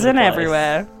jazzing over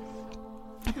everywhere.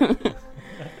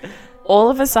 All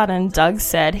of a sudden, Doug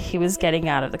said he was getting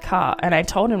out of the car, and I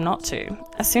told him not to.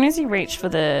 As soon as he reached for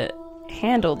the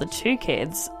handle, the 2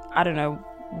 kids, I don't know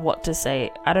what to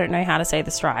say. I don't know how to say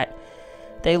this right.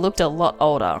 They looked a lot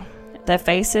older. Their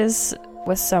faces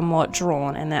were somewhat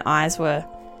drawn, and their eyes were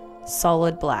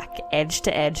solid black, edge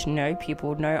to edge, no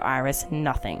pupil, no iris,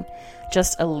 nothing.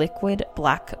 Just a liquid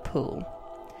black pool.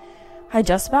 I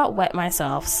just about wet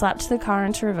myself, slapped the car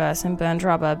into reverse and burned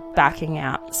rubber, backing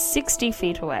out 60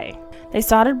 feet away. They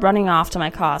started running after my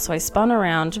car, so I spun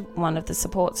around one of the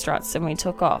support struts and we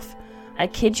took off. I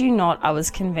kid you not, I was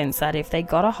convinced that if they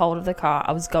got a hold of the car,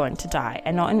 I was going to die,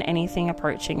 and not in anything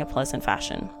approaching a pleasant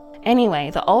fashion. Anyway,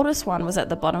 the oldest one was at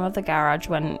the bottom of the garage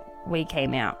when we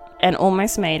came out, and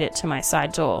almost made it to my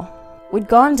side door. We'd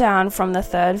gone down from the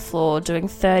 3rd floor, doing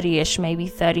 30-ish, maybe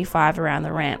 35 around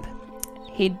the ramp.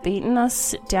 He'd beaten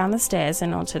us down the stairs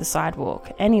and onto the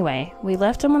sidewalk. Anyway, we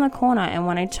left him on the corner, and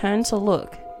when I turned to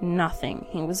look, nothing.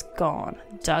 He was gone.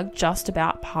 Doug just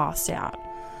about passed out.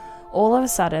 All of a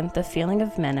sudden, the feeling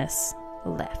of menace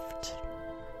left.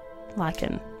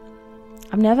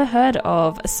 I've never heard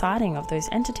of a sighting of those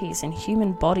entities in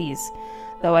human bodies,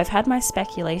 though I've had my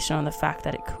speculation on the fact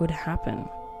that it could happen.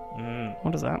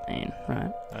 What does that mean,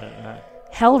 right? I don't know.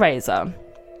 Hellraiser.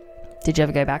 Did you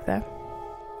ever go back there?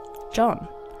 John.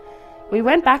 We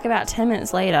went back about 10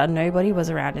 minutes later. Nobody was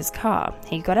around his car.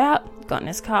 He got out, got in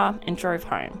his car, and drove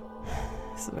home.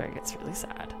 This is where it gets really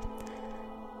sad.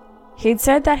 He'd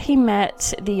said that he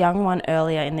met the young one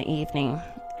earlier in the evening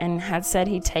and had said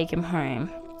he'd take him home.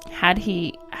 Had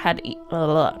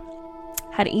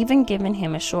even given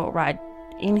him a short ride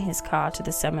in his car to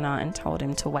the seminar and told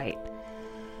him to wait.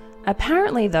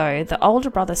 Apparently, though, the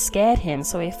older brother scared him,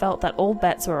 so he felt that all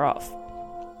bets were off.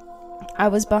 I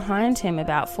was behind him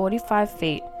about 45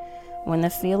 feet when the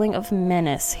feeling of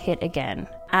menace hit again.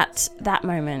 At that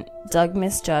moment, Doug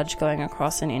misjudged going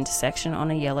across an intersection on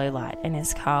a yellow light, and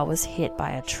his car was hit by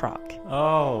a truck.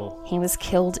 Oh. He was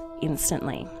killed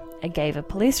instantly. I gave a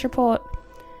police report,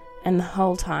 and the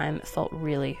whole time felt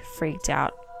really freaked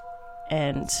out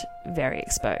and very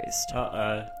exposed.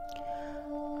 Uh-oh.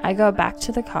 I got back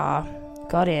to the car,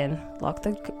 got in, locked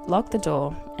the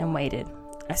door, and waited.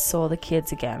 I saw the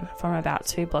kids again from about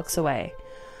 2 blocks away.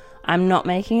 I'm not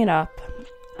making it up.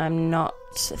 I'm not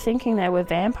thinking they were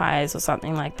vampires or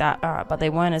something like that. Alright, but they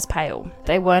weren't as pale.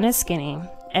 They weren't as skinny.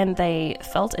 And they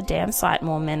felt a damn sight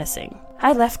more menacing.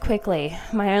 I left quickly.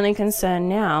 My only concern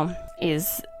now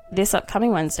is this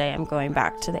upcoming Wednesday I'm going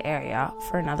back to the area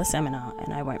for another seminar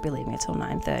and I won't be leaving until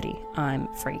 9:30. I'm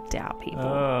freaked out,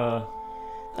 people.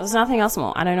 There's nothing else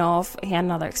more. I don't know if he had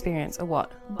another experience or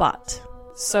what. But,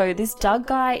 so this Doug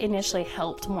guy initially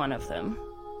helped one of them.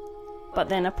 But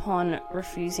then upon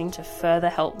refusing to further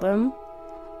help them,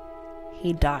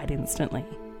 he died instantly.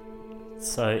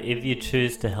 So if you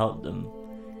choose to help them,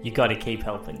 you got to keep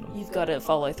helping them. You've got to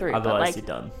follow through. Otherwise you're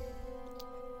done.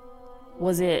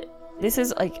 Was it... This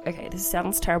is like... Okay, this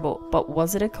sounds terrible. But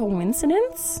was it a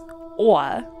coincidence?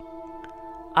 Or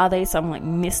are they some like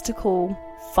mystical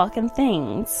fucking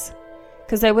things?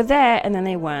 Because they were there and then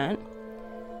they weren't.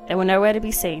 They were nowhere to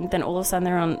be seen. Then all of a sudden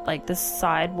they're on like the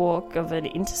sidewalk of an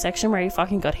intersection where he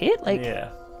fucking got hit. Like, yeah,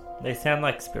 they sound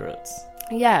like spirits.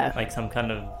 Yeah, like some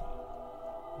kind of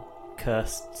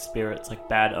cursed spirits, like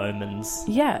bad omens.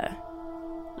 Yeah,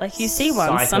 like you see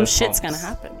one, some shit's gonna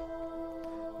happen.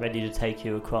 Ready to take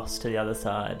you across to the other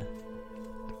side.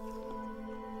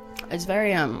 It's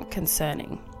very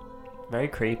concerning. Very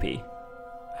creepy.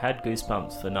 I had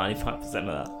goosebumps for 95% of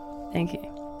that. Thank you.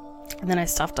 And then I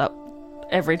stuffed up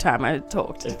every time I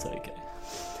talked. It's okay.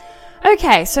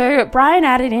 Okay, so Brian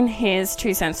added in his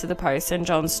 2 cents to the post and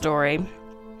John's story,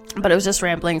 but it was just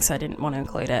rambling, so I didn't want to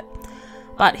include it.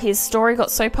 But his story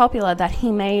got so popular that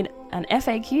he made an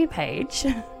FAQ page,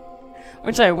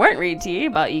 which I won't read to you,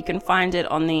 but you can find it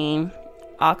on the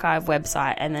archive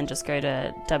website and then just go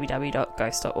to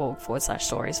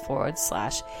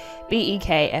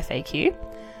www.ghost.org/stories/BEKFAQ.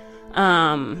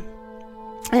 And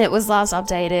it was last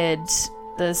updated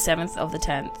the 7th of the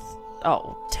 10th.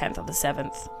 Oh, 10th of the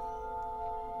 7th.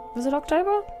 Was it October?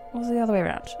 Or was it the other way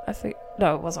around?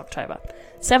 No, it was October.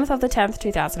 7th of the 10th,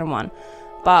 2001.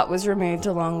 But was removed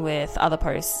along with the other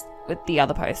posts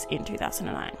in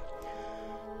 2009.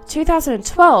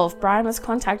 2012, Brian was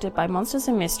contacted by Monsters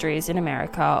and Mysteries in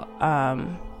America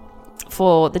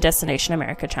for the Destination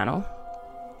America channel.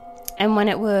 And when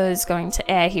it was going to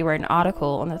air, he wrote an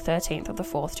article on the 13th of the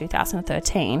 4th,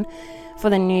 2013 for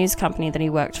the news company that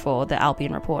he worked for, the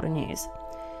Albion Reporter News.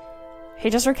 He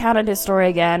just recounted his story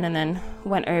again and then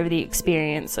went over the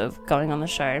experience of going on the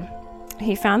show.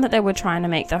 He found that they were trying to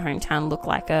make their hometown look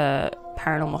like a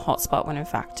paranormal hotspot when in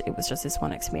fact it was just this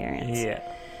one experience. Yeah.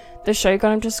 The show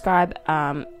got him to describe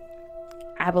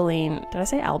Abilene. Did I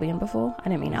say Albion before? I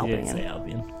didn't mean Albion. You did say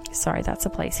Albion. Sorry, that's a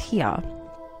place here.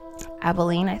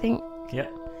 Abilene, I think.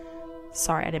 Yep.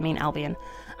 Sorry, I didn't mean Albion.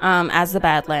 As the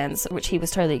Badlands, which he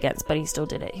was totally against, but he still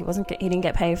did it. He didn't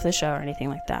get paid for the show or anything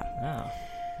like that. Oh,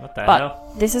 what the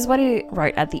hell? This is what he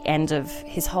wrote at the end of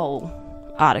his whole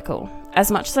article. As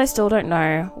much as I still don't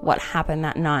know what happened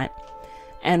that night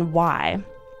and why,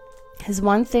 there's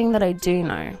one thing that I do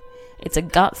know. It's a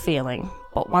gut feeling,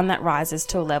 but one that rises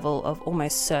to a level of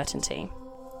almost certainty.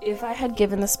 If I had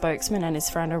given the spokesman and his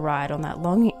friend a ride on that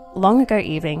long ago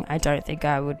evening, I don't think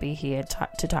I would be here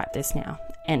to type this now.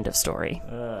 End of story.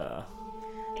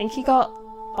 And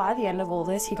by the end of all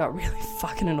this, he got really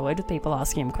fucking annoyed with people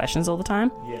asking him questions all the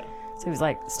time. Yeah. So he was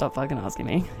like, stop fucking asking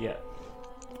me. Yeah.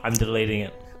 I'm deleting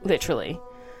it. Literally.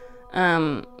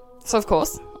 So of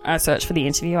course, I searched for the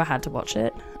interview. I had to watch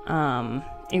it.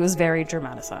 It was very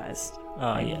dramatized.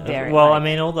 Oh, yeah. Very, I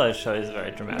mean, all those shows are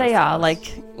very dramatic. They are. Like,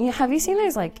 have you seen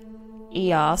those, like,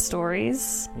 ER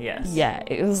stories? Yes. Yeah,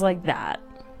 it was like that.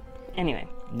 Anyway.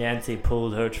 Nancy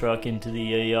pulled her truck into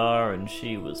the ER and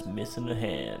she was missing a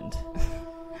hand.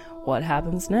 What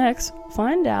happens next?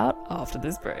 Find out after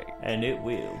this break. And it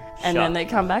will. And then they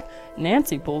come back.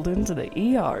 Nancy pulled into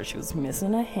the ER. She was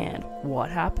missing a hand. What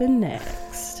happened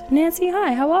next? Nancy,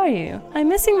 hi, how are you? I'm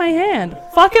missing my hand.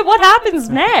 Fuck it, what happens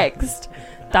next?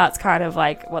 That's kind of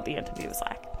like what the interview was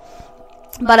like.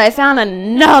 But I found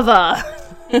another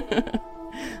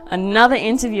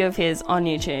interview of his on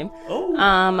YouTube.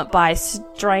 By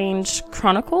Strange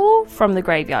Chronicle from the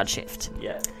Graveyard Shift.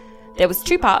 Yeah. There was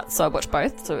 2 parts, so I watched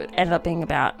both, so it ended up being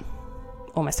about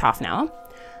almost half an hour.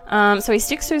 So he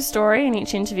sticks to his story in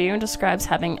each interview and describes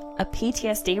having a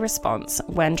PTSD response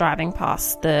when driving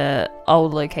past the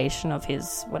old location of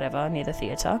his whatever near the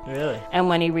theatre. Really? And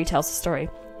when he retells the story,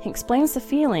 he explains the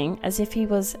feeling as if he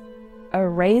was a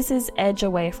razor's edge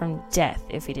away from death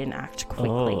if he didn't act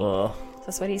quickly. Oh.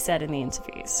 That's what he said in the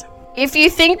interviews. If you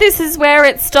think this is where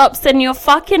it stops, then you're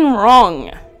fucking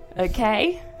wrong.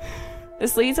 Okay?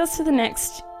 This leads us to the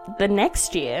next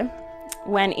year,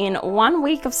 when in 1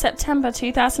 week of September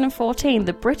 2014,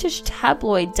 the British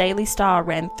tabloid Daily Star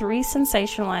ran 3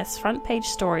 sensationalised front-page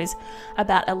stories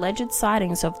about alleged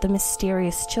sightings of the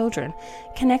mysterious children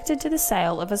connected to the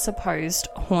sale of a supposed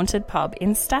haunted pub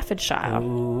in Staffordshire.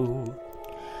 Ooh.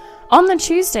 On the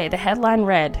Tuesday, the headline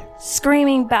read,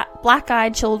 "Screaming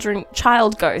black-eyed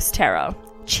child ghost terror.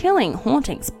 Chilling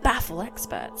hauntings baffle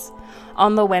experts."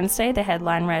 On the Wednesday, the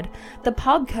headline read, "The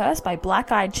pub cursed by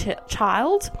black-eyed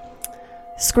child.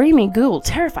 Screaming ghoul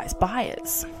terrifies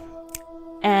buyers."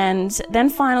 And then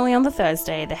finally on the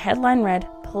Thursday, the headline read,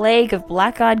 "Plague of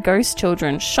black-eyed ghost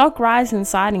children. Shock rise in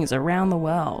sightings around the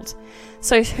world."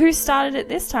 So who started it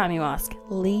this time, you ask?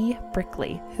 Lee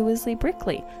Brickley. Who is Lee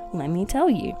Brickley? Let me tell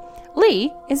you.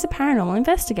 Lee is a paranormal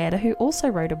investigator who also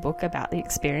wrote a book about the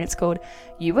experience called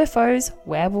UFOs,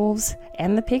 Werewolves,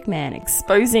 and the Pigman,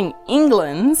 exposing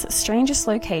England's strangest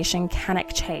location,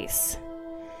 Cannock Chase.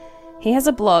 He has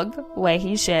a blog where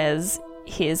he shares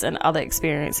his and other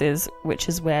experiences, which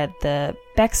is where the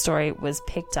backstory was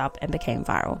picked up and became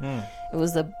viral. It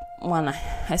was the one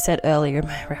I said earlier in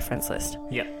my reference list.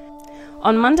 Yeah.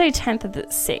 On Monday 10th of the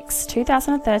 6th,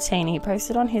 2013, he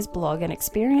posted on his blog an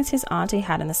experience his auntie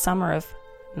had in the summer of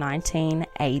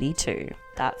 1982.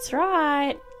 That's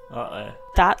right. Uh-oh.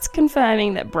 That's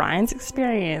confirming that Brian's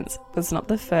experience was not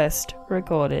the first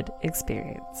recorded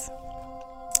experience.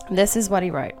 This is what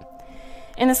he wrote.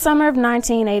 In the summer of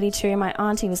 1982, my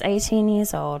auntie was 18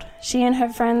 years old. She and her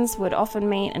friends would often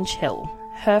meet and chill.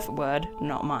 Her word,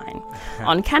 not mine.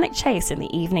 On Cannock Chase in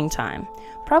the evening time.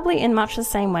 Probably in much the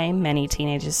same way many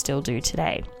teenagers still do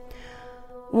today.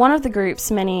 One of the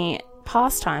group's many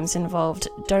pastimes involved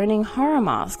donning horror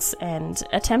masks and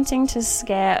attempting to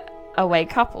scare away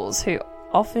couples who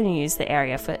often use the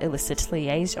area for illicit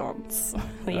liaisons.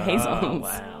 Oh,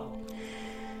 wow.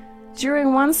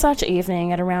 During one such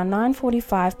evening at around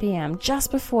 9:45 p.m,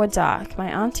 just before dark, my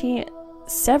auntie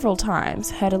several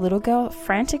times heard a little girl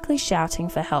frantically shouting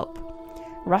for help.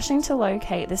 Rushing to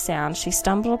locate the sound, she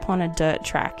stumbled upon a dirt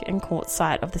track and caught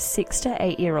sight of the 6 to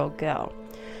 8-year-old girl,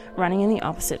 running in the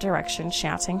opposite direction,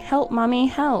 shouting, "Help, Mummy,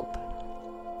 help!"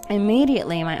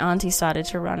 Immediately, my auntie started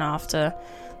to run after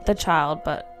the child,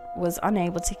 but was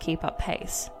unable to keep up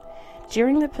pace.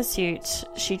 During the pursuit,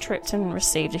 she tripped and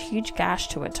received a huge gash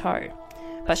to her toe,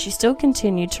 but she still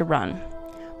continued to run.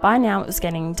 By now, it was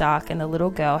getting dark, and the little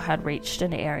girl had reached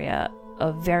an area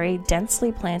of very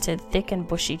densely planted, thick and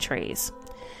bushy trees.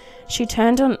 She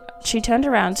turned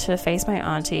around to face my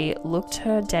auntie, looked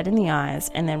her dead in the eyes,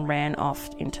 and then ran off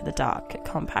into the dark,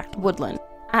 compact woodland.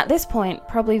 At this point,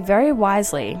 probably very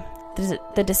wisely,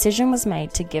 the decision was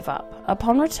made to give up.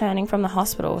 Upon returning from the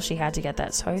hospital she had to get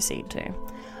that toe seen to,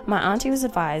 my auntie was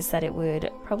advised that it would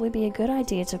probably be a good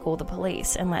idea to call the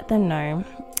police and let them know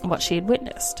what she had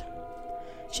witnessed.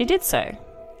 She did so,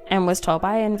 and was told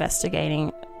by the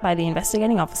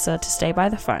investigating officer to stay by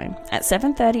the phone. At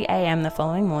 7:30 a.m. the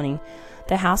following morning,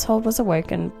 the household was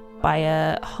awoken by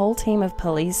a whole team of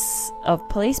police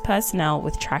personnel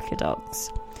with tracker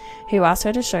dogs, who asked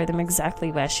her to show them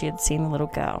exactly where she had seen the little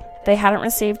girl. They hadn't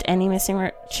received any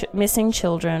missing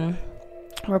children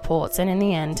reports, and in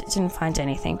the end didn't find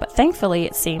anything, but thankfully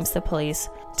it seems the police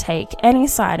take any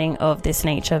sighting of this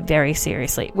nature very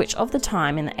seriously, which of the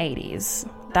time in the 80s,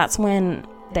 that's when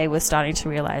they were starting to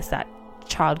realize that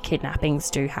child kidnappings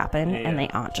do happen and they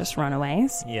aren't just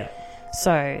runaways. Yeah.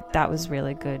 So that was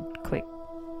really good, quick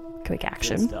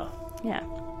action. Good stuff. Yeah.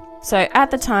 So at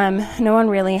the time, no one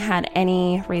really had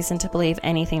any reason to believe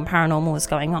anything paranormal was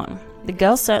going on. The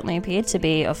girl certainly appeared to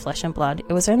be of flesh and blood.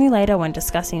 It was only later when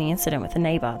discussing the incident with a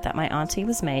neighbour that my auntie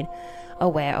was made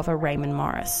aware of a Raymond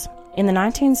Morris. In the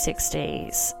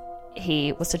 1960s,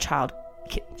 he was a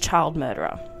child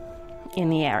murderer in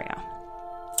the area.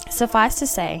 Suffice to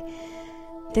say,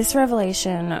 this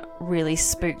revelation really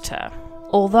spooked her.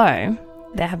 Although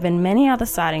there have been many other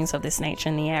sightings of this nature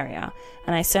in the area,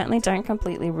 and I certainly don't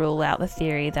completely rule out the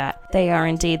theory that they are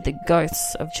indeed the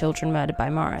ghosts of children murdered by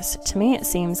Morris. To me, it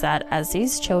seems that as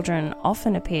these children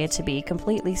often appear to be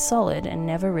completely solid and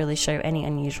never really show any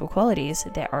unusual qualities,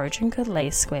 their origin could lay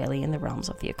squarely in the realms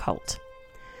of the occult.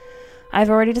 I've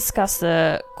already discussed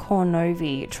the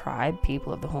Kornovi tribe,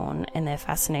 people of the Horn, and their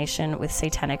fascination with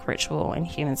satanic ritual and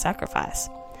human sacrifice.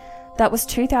 That was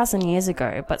 2,000 years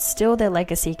ago, but still their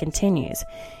legacy continues.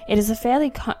 It is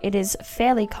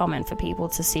fairly common for people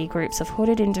to see groups of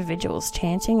hooded individuals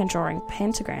chanting and drawing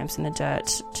pentagrams in the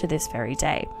dirt to this very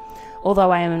day.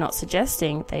 Although I am not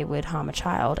suggesting they would harm a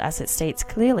child, as it states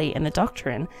clearly in the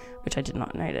doctrine, which I did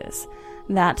not notice,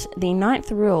 that the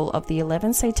 9th rule of the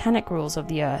 11 satanic rules of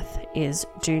the earth is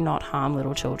do not harm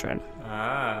little children.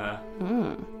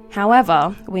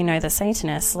 However, we know the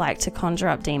Satanists like to conjure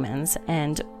up demons,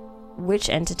 and which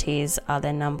entities are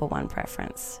their number one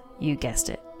preference? You guessed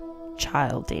it.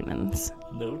 Child demons.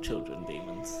 No children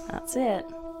demons. That's it.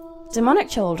 Demonic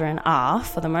children are,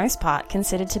 for the most part,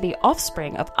 considered to be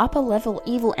offspring of upper-level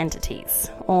evil entities.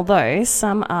 Although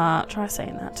some are... Try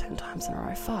saying that 10 times in a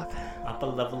row. Fuck.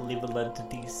 Upper-level evil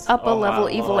entities. Upper-level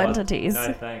evil entities.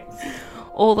 No thanks.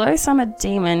 Although some are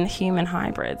demon-human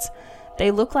hybrids,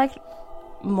 they look like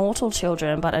mortal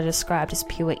children but are described as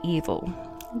pure evil.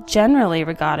 Generally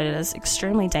regarded as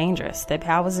extremely dangerous, their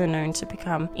powers are known to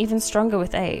become even stronger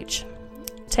with age.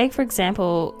 Take, for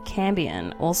example,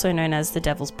 Cambion, also known as the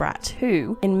Devil's Brat,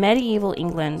 who, in medieval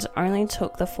England, only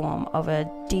took the form of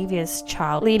a devious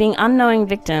child, leading unknowing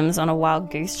victims on a wild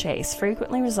goose chase,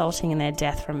 frequently resulting in their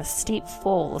death from a steep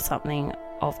fall or something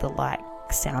of the like.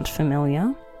 Sound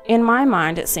familiar? In my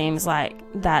mind, it seems like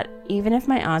that even if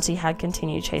my auntie had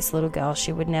continued to chase the little girl,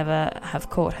 she would never have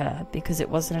caught her, because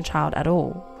it wasn't a child at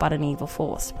all, but an evil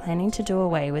force, planning to do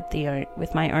away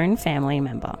with my own family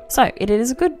member. So, it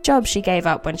is a good job she gave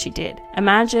up when she did.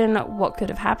 Imagine what could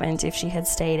have happened if she had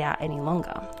stayed out any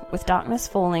longer. With darkness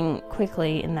falling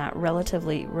quickly in that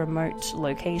relatively remote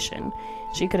location,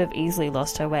 she could have easily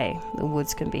lost her way. The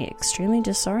woods can be extremely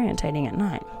disorientating at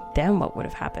night. Then what would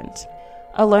have happened?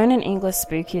 Alone in England's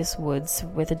spookiest woods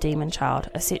with a demon child,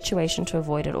 a situation to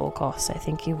avoid at all costs, I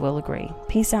think you will agree.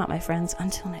 Peace out, my friends.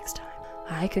 Until next time.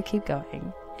 I could keep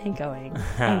going and going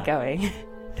and going.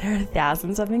 There are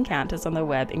thousands of encounters on the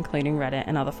web, including Reddit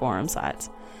and other forum sites.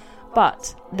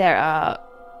 But there are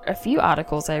a few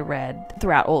articles I read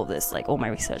throughout all of this, like all my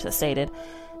research that stated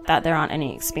that there aren't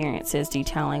any experiences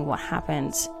detailing what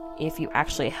happened if you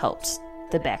actually helped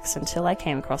the Becks, until I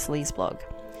came across Lee's blog.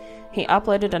 He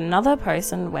uploaded another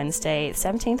post on Wednesday,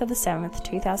 17th of the 7th,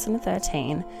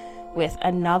 2013, with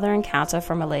another encounter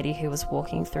from a lady who was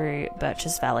walking through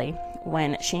Birches Valley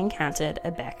when she encountered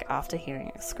a Beck after hearing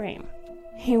a scream.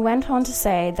 He went on to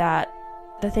say that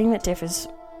the thing that differs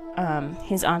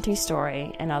his auntie's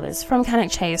story and others from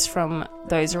Cannock Chase from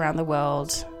those around the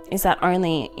world is that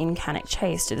only in Cannock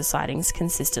Chase do the sightings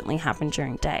consistently happen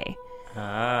during day.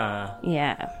 Ah.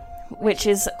 Yeah. Which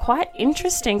is quite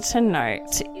interesting to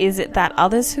note, is it that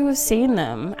others who have seen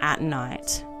them at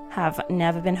night have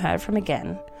never been heard from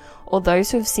again, or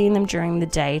those who have seen them during the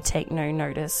day take no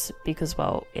notice because,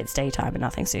 well, it's daytime and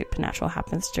nothing supernatural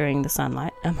happens during the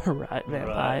sunlight. Am I right,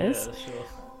 vampires? Right, yeah, sure.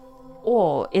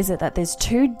 Or is it that there's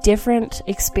two different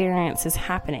experiences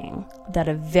happening that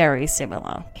are very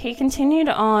similar? He continued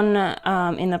on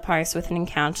in the post with an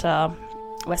encounter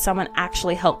where someone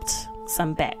actually helped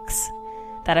some Becks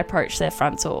that approached their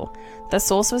front door. The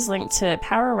source was linked to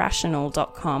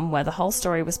pararational.com, where the whole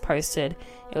story was posted.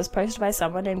 It was posted by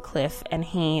someone named Cliff, and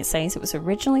he says it was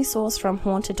originally sourced from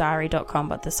haunteddiary.com,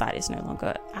 but the site is no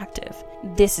longer active.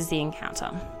 This is the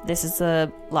encounter. This is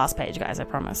the last page, guys, I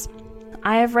promise.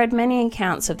 I have read many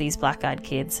accounts of these black-eyed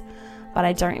kids, but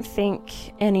I don't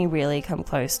think any really come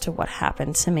close to what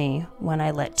happened to me when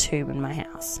I let two in my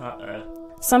house. Uh-oh.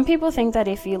 Some people think that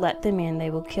if you let them in,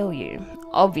 they will kill you.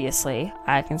 Obviously,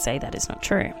 I can say that is not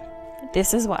true.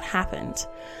 This is what happened.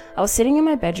 I was sitting in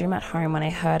my bedroom at home when I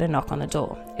heard a knock on the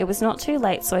door. It was not too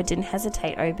late, so I didn't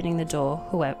hesitate opening the door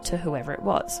to whoever it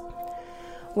was.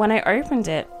 When I opened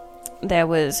it, there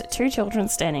was two children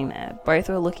standing there. Both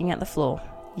were looking at the floor.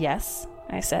 Yes,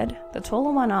 I said. The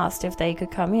taller one asked if they could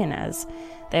come in as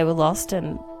they were lost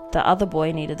and the other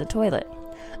boy needed the toilet.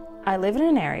 I live in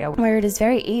an area where it is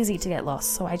very easy to get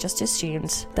lost, so I just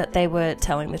assumed that they were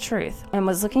telling the truth and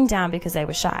was looking down because they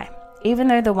were shy, even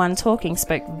though the one talking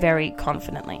spoke very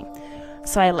confidently.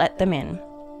 So I let them in.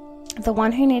 The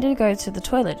one who needed to go to the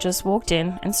toilet just walked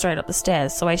in and straight up the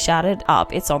stairs, so I shouted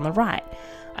up, "It's on the right."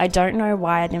 I don't know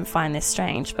why I didn't find this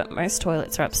strange, but most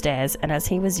toilets are upstairs, and as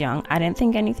he was young, I didn't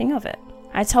think anything of it.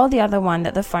 I told the other one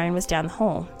that the phone was down the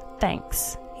hall.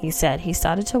 "Thanks," he said. He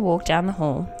started to walk down the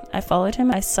hall. I followed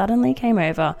him. I suddenly came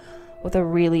over with a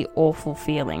really awful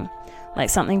feeling, like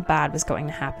something bad was going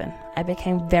to happen. I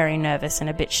became very nervous and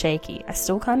a bit shaky. I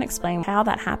still can't explain how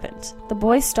that happened. The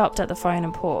boy stopped at the phone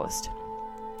and paused.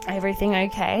 "Everything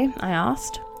okay?" I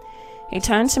asked. He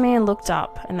turned to me and looked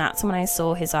up, and that's when I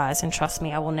saw his eyes, and trust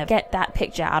me, I will never get that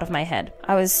picture out of my head.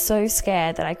 I was so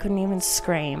scared that I couldn't even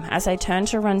scream. As I turned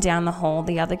to run down the hall,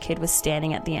 the other kid was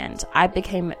standing at the end. I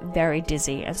became very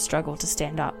dizzy and struggled to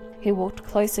stand up. He walked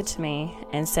closer to me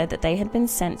and said that they had been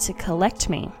sent to collect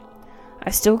me.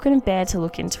 I still couldn't bear to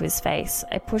look into his face.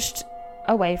 I pushed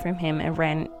away from him and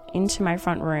ran into my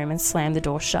front room and slammed the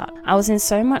door shut. I was in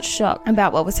so much shock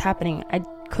about what was happening, I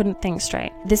couldn't think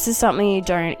straight. This is something you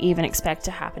don't even expect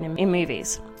to happen in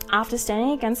movies. After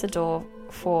standing against the door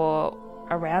for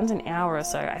around an hour or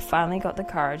so, I finally got the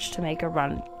courage to make a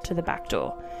run to the back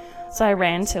door. So I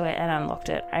ran to it and unlocked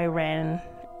it. I ran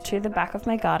to the back of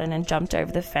my garden and jumped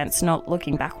over the fence, not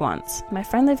looking back once. My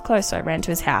friend lived close, so I ran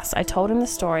to his house. I told him the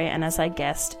story, and as I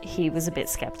guessed, he was a bit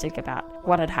skeptic about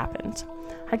what had happened.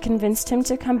 I convinced him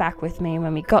to come back with me.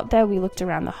 When we got there, we looked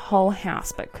around the whole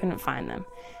house but couldn't find them.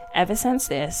 Ever since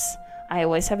this, I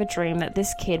always have a dream that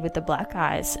this kid with the black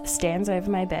eyes stands over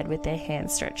my bed with their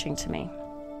hands stretching to me.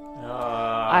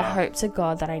 I hope to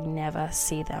God that I never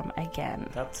see them again.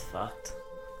 That's fucked.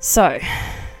 So,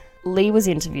 Lee was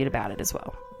interviewed about it as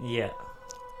well. Yeah.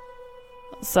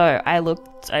 So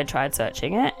I tried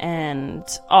searching it and,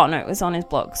 it was on his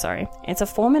blog, sorry. It's a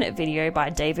 4-minute video by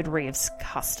David Reeves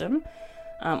Custom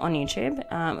on YouTube.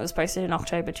 It was posted in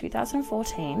October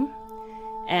 2014.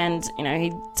 And,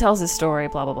 he tells his story,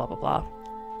 blah, blah, blah, blah, blah.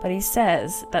 But he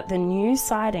says that the new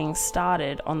sighting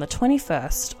started on the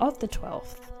 21st of the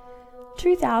 12th,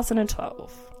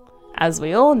 2012. As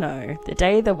we all know, the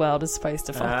day the world is supposed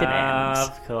to fucking end.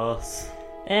 Of course.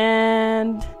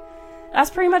 And that's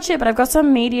pretty much it. But I've got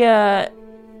some media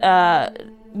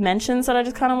mentions that I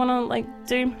just kind of want to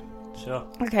do. Sure.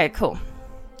 Okay, cool.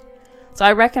 So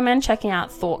I recommend checking out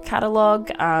Thought Catalog,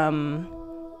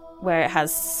 where it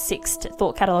has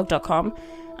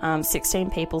thoughtcatalog.com,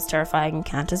 16 people's terrifying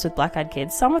encounters with black-eyed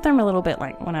kids. Some of them are a little bit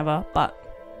whatever, but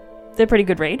they're a pretty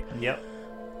good read. Yep.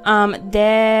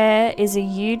 There is a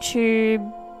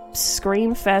YouTube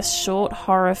Screamfest short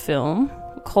horror film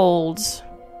called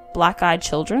Black-Eyed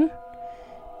Children.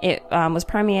 It was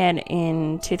premiered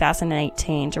in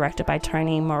 2018, directed by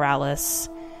Tony Morales,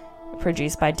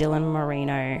 produced by Dylan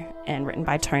Marino, and written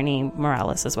by Tony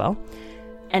Morales as well.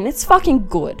 And it's fucking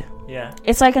good. Yeah.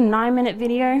 It's like a 9-minute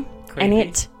video, Creepy. and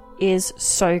it is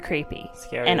so creepy.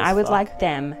 Scary and as I would fuck. like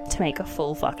them to make a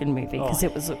full fucking movie because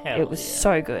it was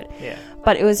so good. Yeah.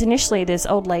 But it was initially this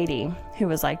old lady who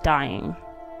was dying,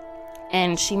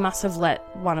 and she must have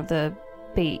let one of the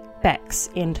Becks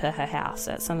into her house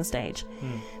at some stage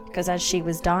because as she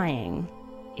was dying,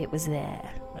 it was there.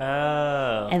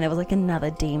 Oh. And there was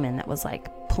another demon that was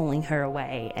pulling her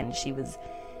away, and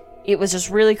it was just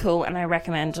really cool, and I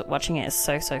recommend watching it. It's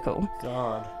so cool.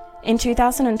 God. In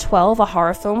 2012, a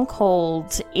horror film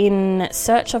called In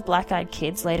Search of Black-Eyed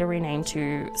Kids, later renamed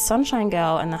to Sunshine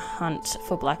Girl and the Hunt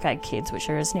for Black-Eyed Kids, which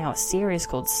is now a series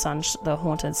called The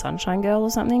Haunted Sunshine Girl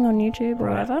or something on YouTube or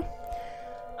whatever.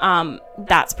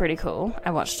 That's pretty cool.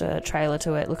 I watched a trailer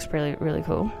to it. It looks really, really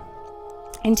cool.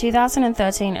 In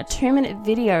 2013, a 2-minute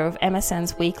video of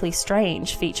MSN's Weekly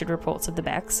Strange featured reports of the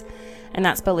Becks, and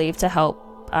that's believed to help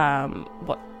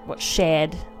what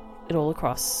shared it all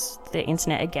across the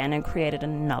internet again and created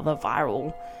another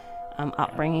viral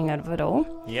upbringing of it all.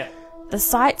 Yeah. The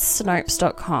site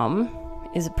Snopes.com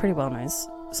is a pretty well-known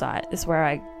site. It's where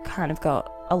I kind of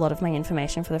got a lot of my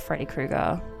information for the Freddy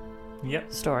Krueger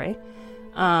story.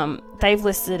 They've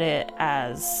listed it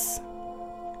as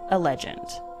a legend.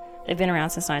 They've been around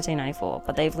since 1994,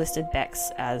 but they've listed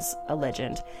Becks as a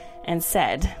legend and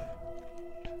said,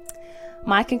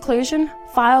 my conclusion,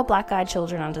 file black-eyed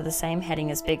children under the same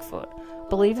heading as Bigfoot.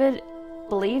 Believe it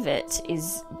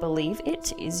is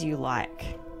you like.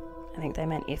 I think they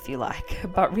meant if you like,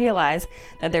 but realize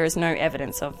that there is no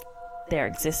evidence of their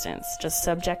existence, just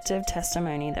subjective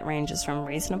testimony that ranges from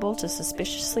reasonable to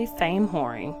suspiciously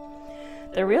fame-whoring.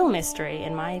 The real mystery,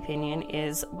 in my opinion,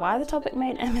 is why the topic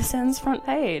made MSN's front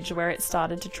page, where it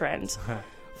started to trend,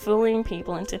 fooling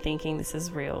people into thinking this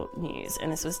is real news. And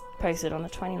this was posted on the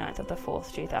 29th of the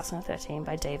 4th, 2013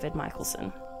 by David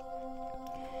Michelson.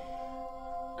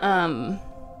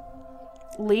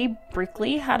 Lee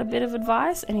Brickley had a bit of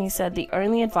advice, and he said, the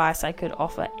only advice I could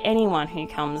offer anyone who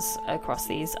comes across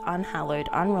these unhallowed,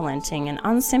 unrelenting, and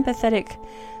unsympathetic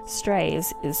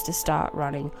strays is to start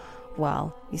running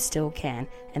while you still can.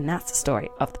 And that's the story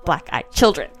of the Black-Eyed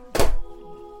Children.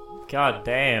 God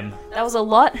damn. That was a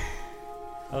lot.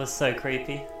 That was so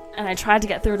creepy. And I tried to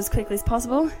get through it as quickly as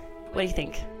possible. What do you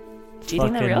think? Do you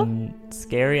think they're real?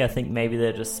 Scary. I think maybe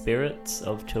they're just spirits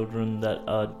of children that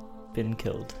are been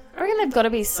killed. I reckon they've got to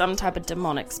be some type of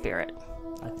demonic spirit.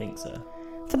 I think so.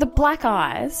 For the black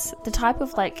eyes, the type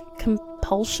of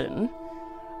compulsion.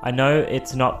 I know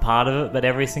it's not part of it, but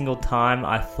every single time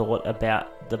I thought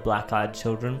about the black-eyed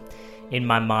children, in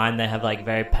my mind they have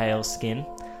very pale skin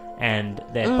and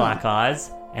they're black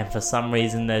eyes, and for some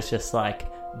reason there's just black,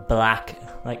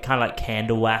 kind of like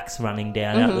candle wax running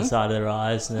down out the side of their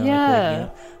eyes, and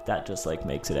they're that just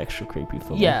makes it extra creepy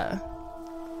for me. Yeah.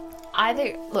 I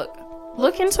think,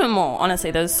 look into it more.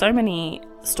 Honestly, there's so many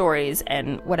stories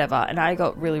and whatever, and I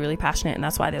got really, really passionate, and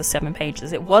that's why there was 7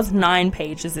 pages. It was 9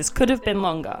 pages. This could have been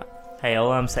longer. Hey,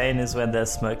 all I'm saying is when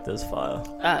there's smoke, there's fire.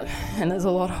 And there's a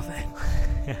lot of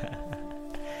it.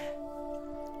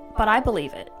 But I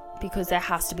believe it because there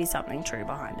has to be something true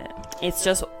behind it. It's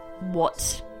just,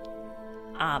 what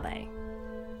are they?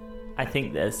 I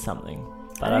think there's something,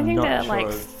 but I don't I'm think not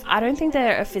they're sure. I don't think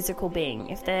they're a physical being.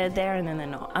 If they're there and then they're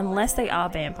not, unless they are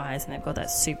vampires and they've got that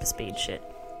super speed shit.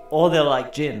 Or they're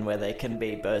like Jinn, where they can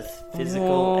be both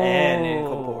physical and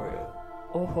incorporeal.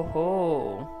 Oh ho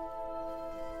ho.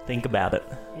 Think about it.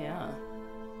 Yeah.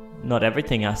 Not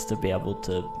everything has to be able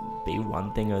to be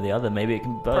one thing or the other. Maybe it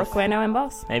can be both. Broqueno and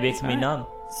boss. Maybe it can be none.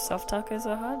 Soft tacos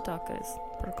or hard tacos.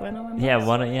 Broqueno and boss. Yeah,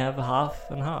 why don't you have half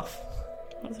and half?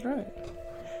 That's right.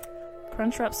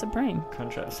 Crunchwrap Supreme.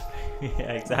 Crunchwraps.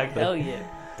 Yeah, exactly. Hell yeah.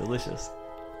 Delicious.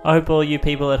 I hope all you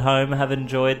people at home have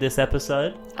enjoyed this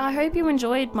episode. I hope you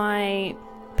enjoyed my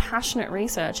passionate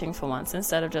researching for once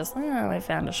instead of just, I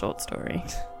found a short story.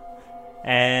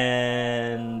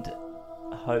 And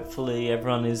hopefully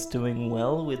everyone is doing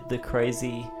well with the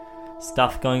crazy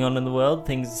stuff going on in the world.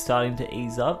 Things are starting to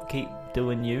ease up. Keep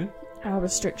doing you. Our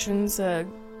restrictions are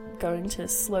going to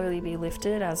slowly be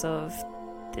lifted as of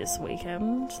this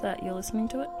weekend that you're listening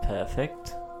to it.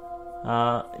 Perfect.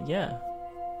 Yeah.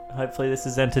 Hopefully this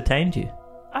has entertained you.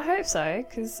 I hope so,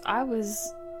 because I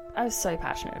was so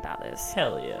passionate about this.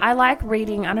 Hell yeah. I like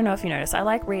reading, I don't know if you noticed, I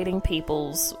like reading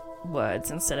people's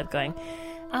words instead of going,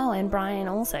 oh, and Brian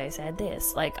also said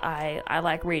this. Like, I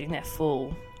like reading their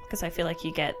full, because I feel like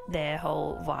you get their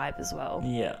whole vibe as well.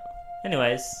 Yeah.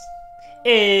 Anyways,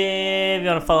 if you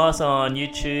want to follow us on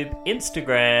YouTube,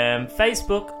 Instagram,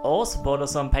 Facebook, or support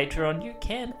us on Patreon, you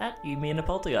can at You, Me and a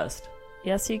Poltergeist.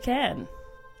 Yes, you can.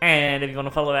 And if you want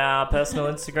to follow our personal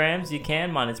Instagrams, you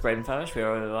can. Mine is Braden Favish,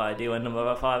 BROIDN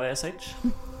number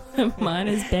 5SH. Mine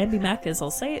is Bambi Maccas. I'll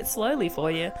say it slowly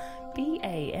for you.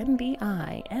 BAMBIMACCAS.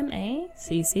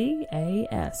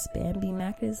 Bambi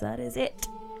Maccas, that is it.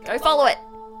 Go follow it.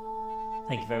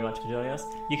 Thank you very much for joining us.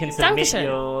 You can submit Dankeschön.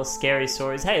 your scary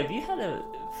stories. Hey, have you had a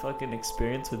fucking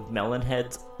experience with melon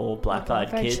heads or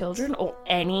black-eyed kids? Children, or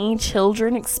any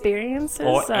children experiences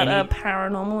Or that any are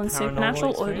paranormal and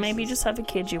supernatural, or maybe experiences. just have a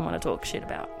kid you want to talk shit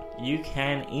about. You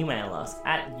can email us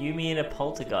at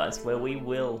YouMeAndAPoltergeist, where we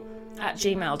will At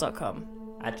gmail.com.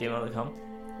 at gmail.com,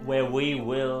 where we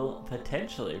will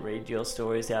potentially read your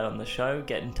stories out on the show,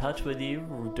 get in touch with you,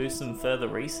 do some further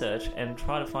research, and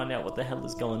try to find out what the hell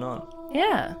is going on.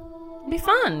 Yeah. Be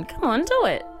fun. Come on, do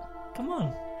it. Come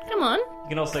on. Come on. You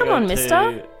can also Come go on, to...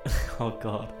 mister. Oh,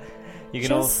 God. You can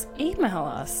Just email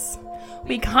us.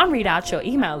 We can't read out your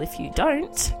email if you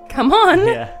don't. Come on.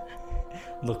 Yeah.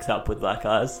 Looks up with black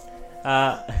eyes.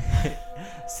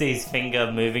 Sees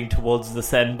finger moving towards the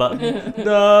send button.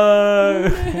 No!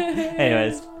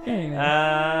 Anyways.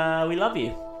 We love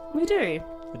you. We do.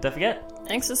 But don't forget.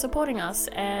 Thanks for supporting us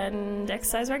and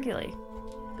exercise regularly.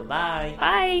 Goodbye.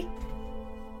 Bye.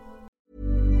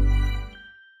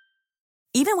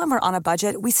 Even when we're on a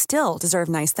budget, we still deserve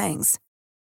nice things.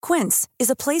 Quince is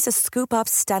a place to scoop up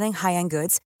stunning high-end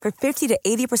goods for 50 to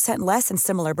 80% less than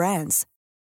similar brands.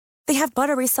 They have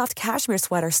buttery soft cashmere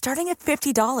sweaters starting at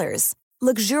 $50,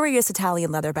 luxurious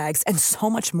Italian leather bags, and so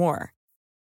much more.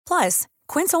 Plus,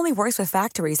 Quince only works with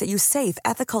factories that use safe,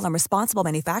 ethical, and responsible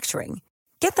manufacturing.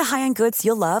 Get the high-end goods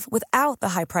you'll love without the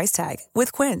high price tag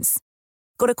with Quince.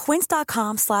 Go to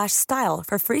quince.com/style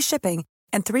for free shipping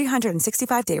and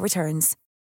 365-day returns.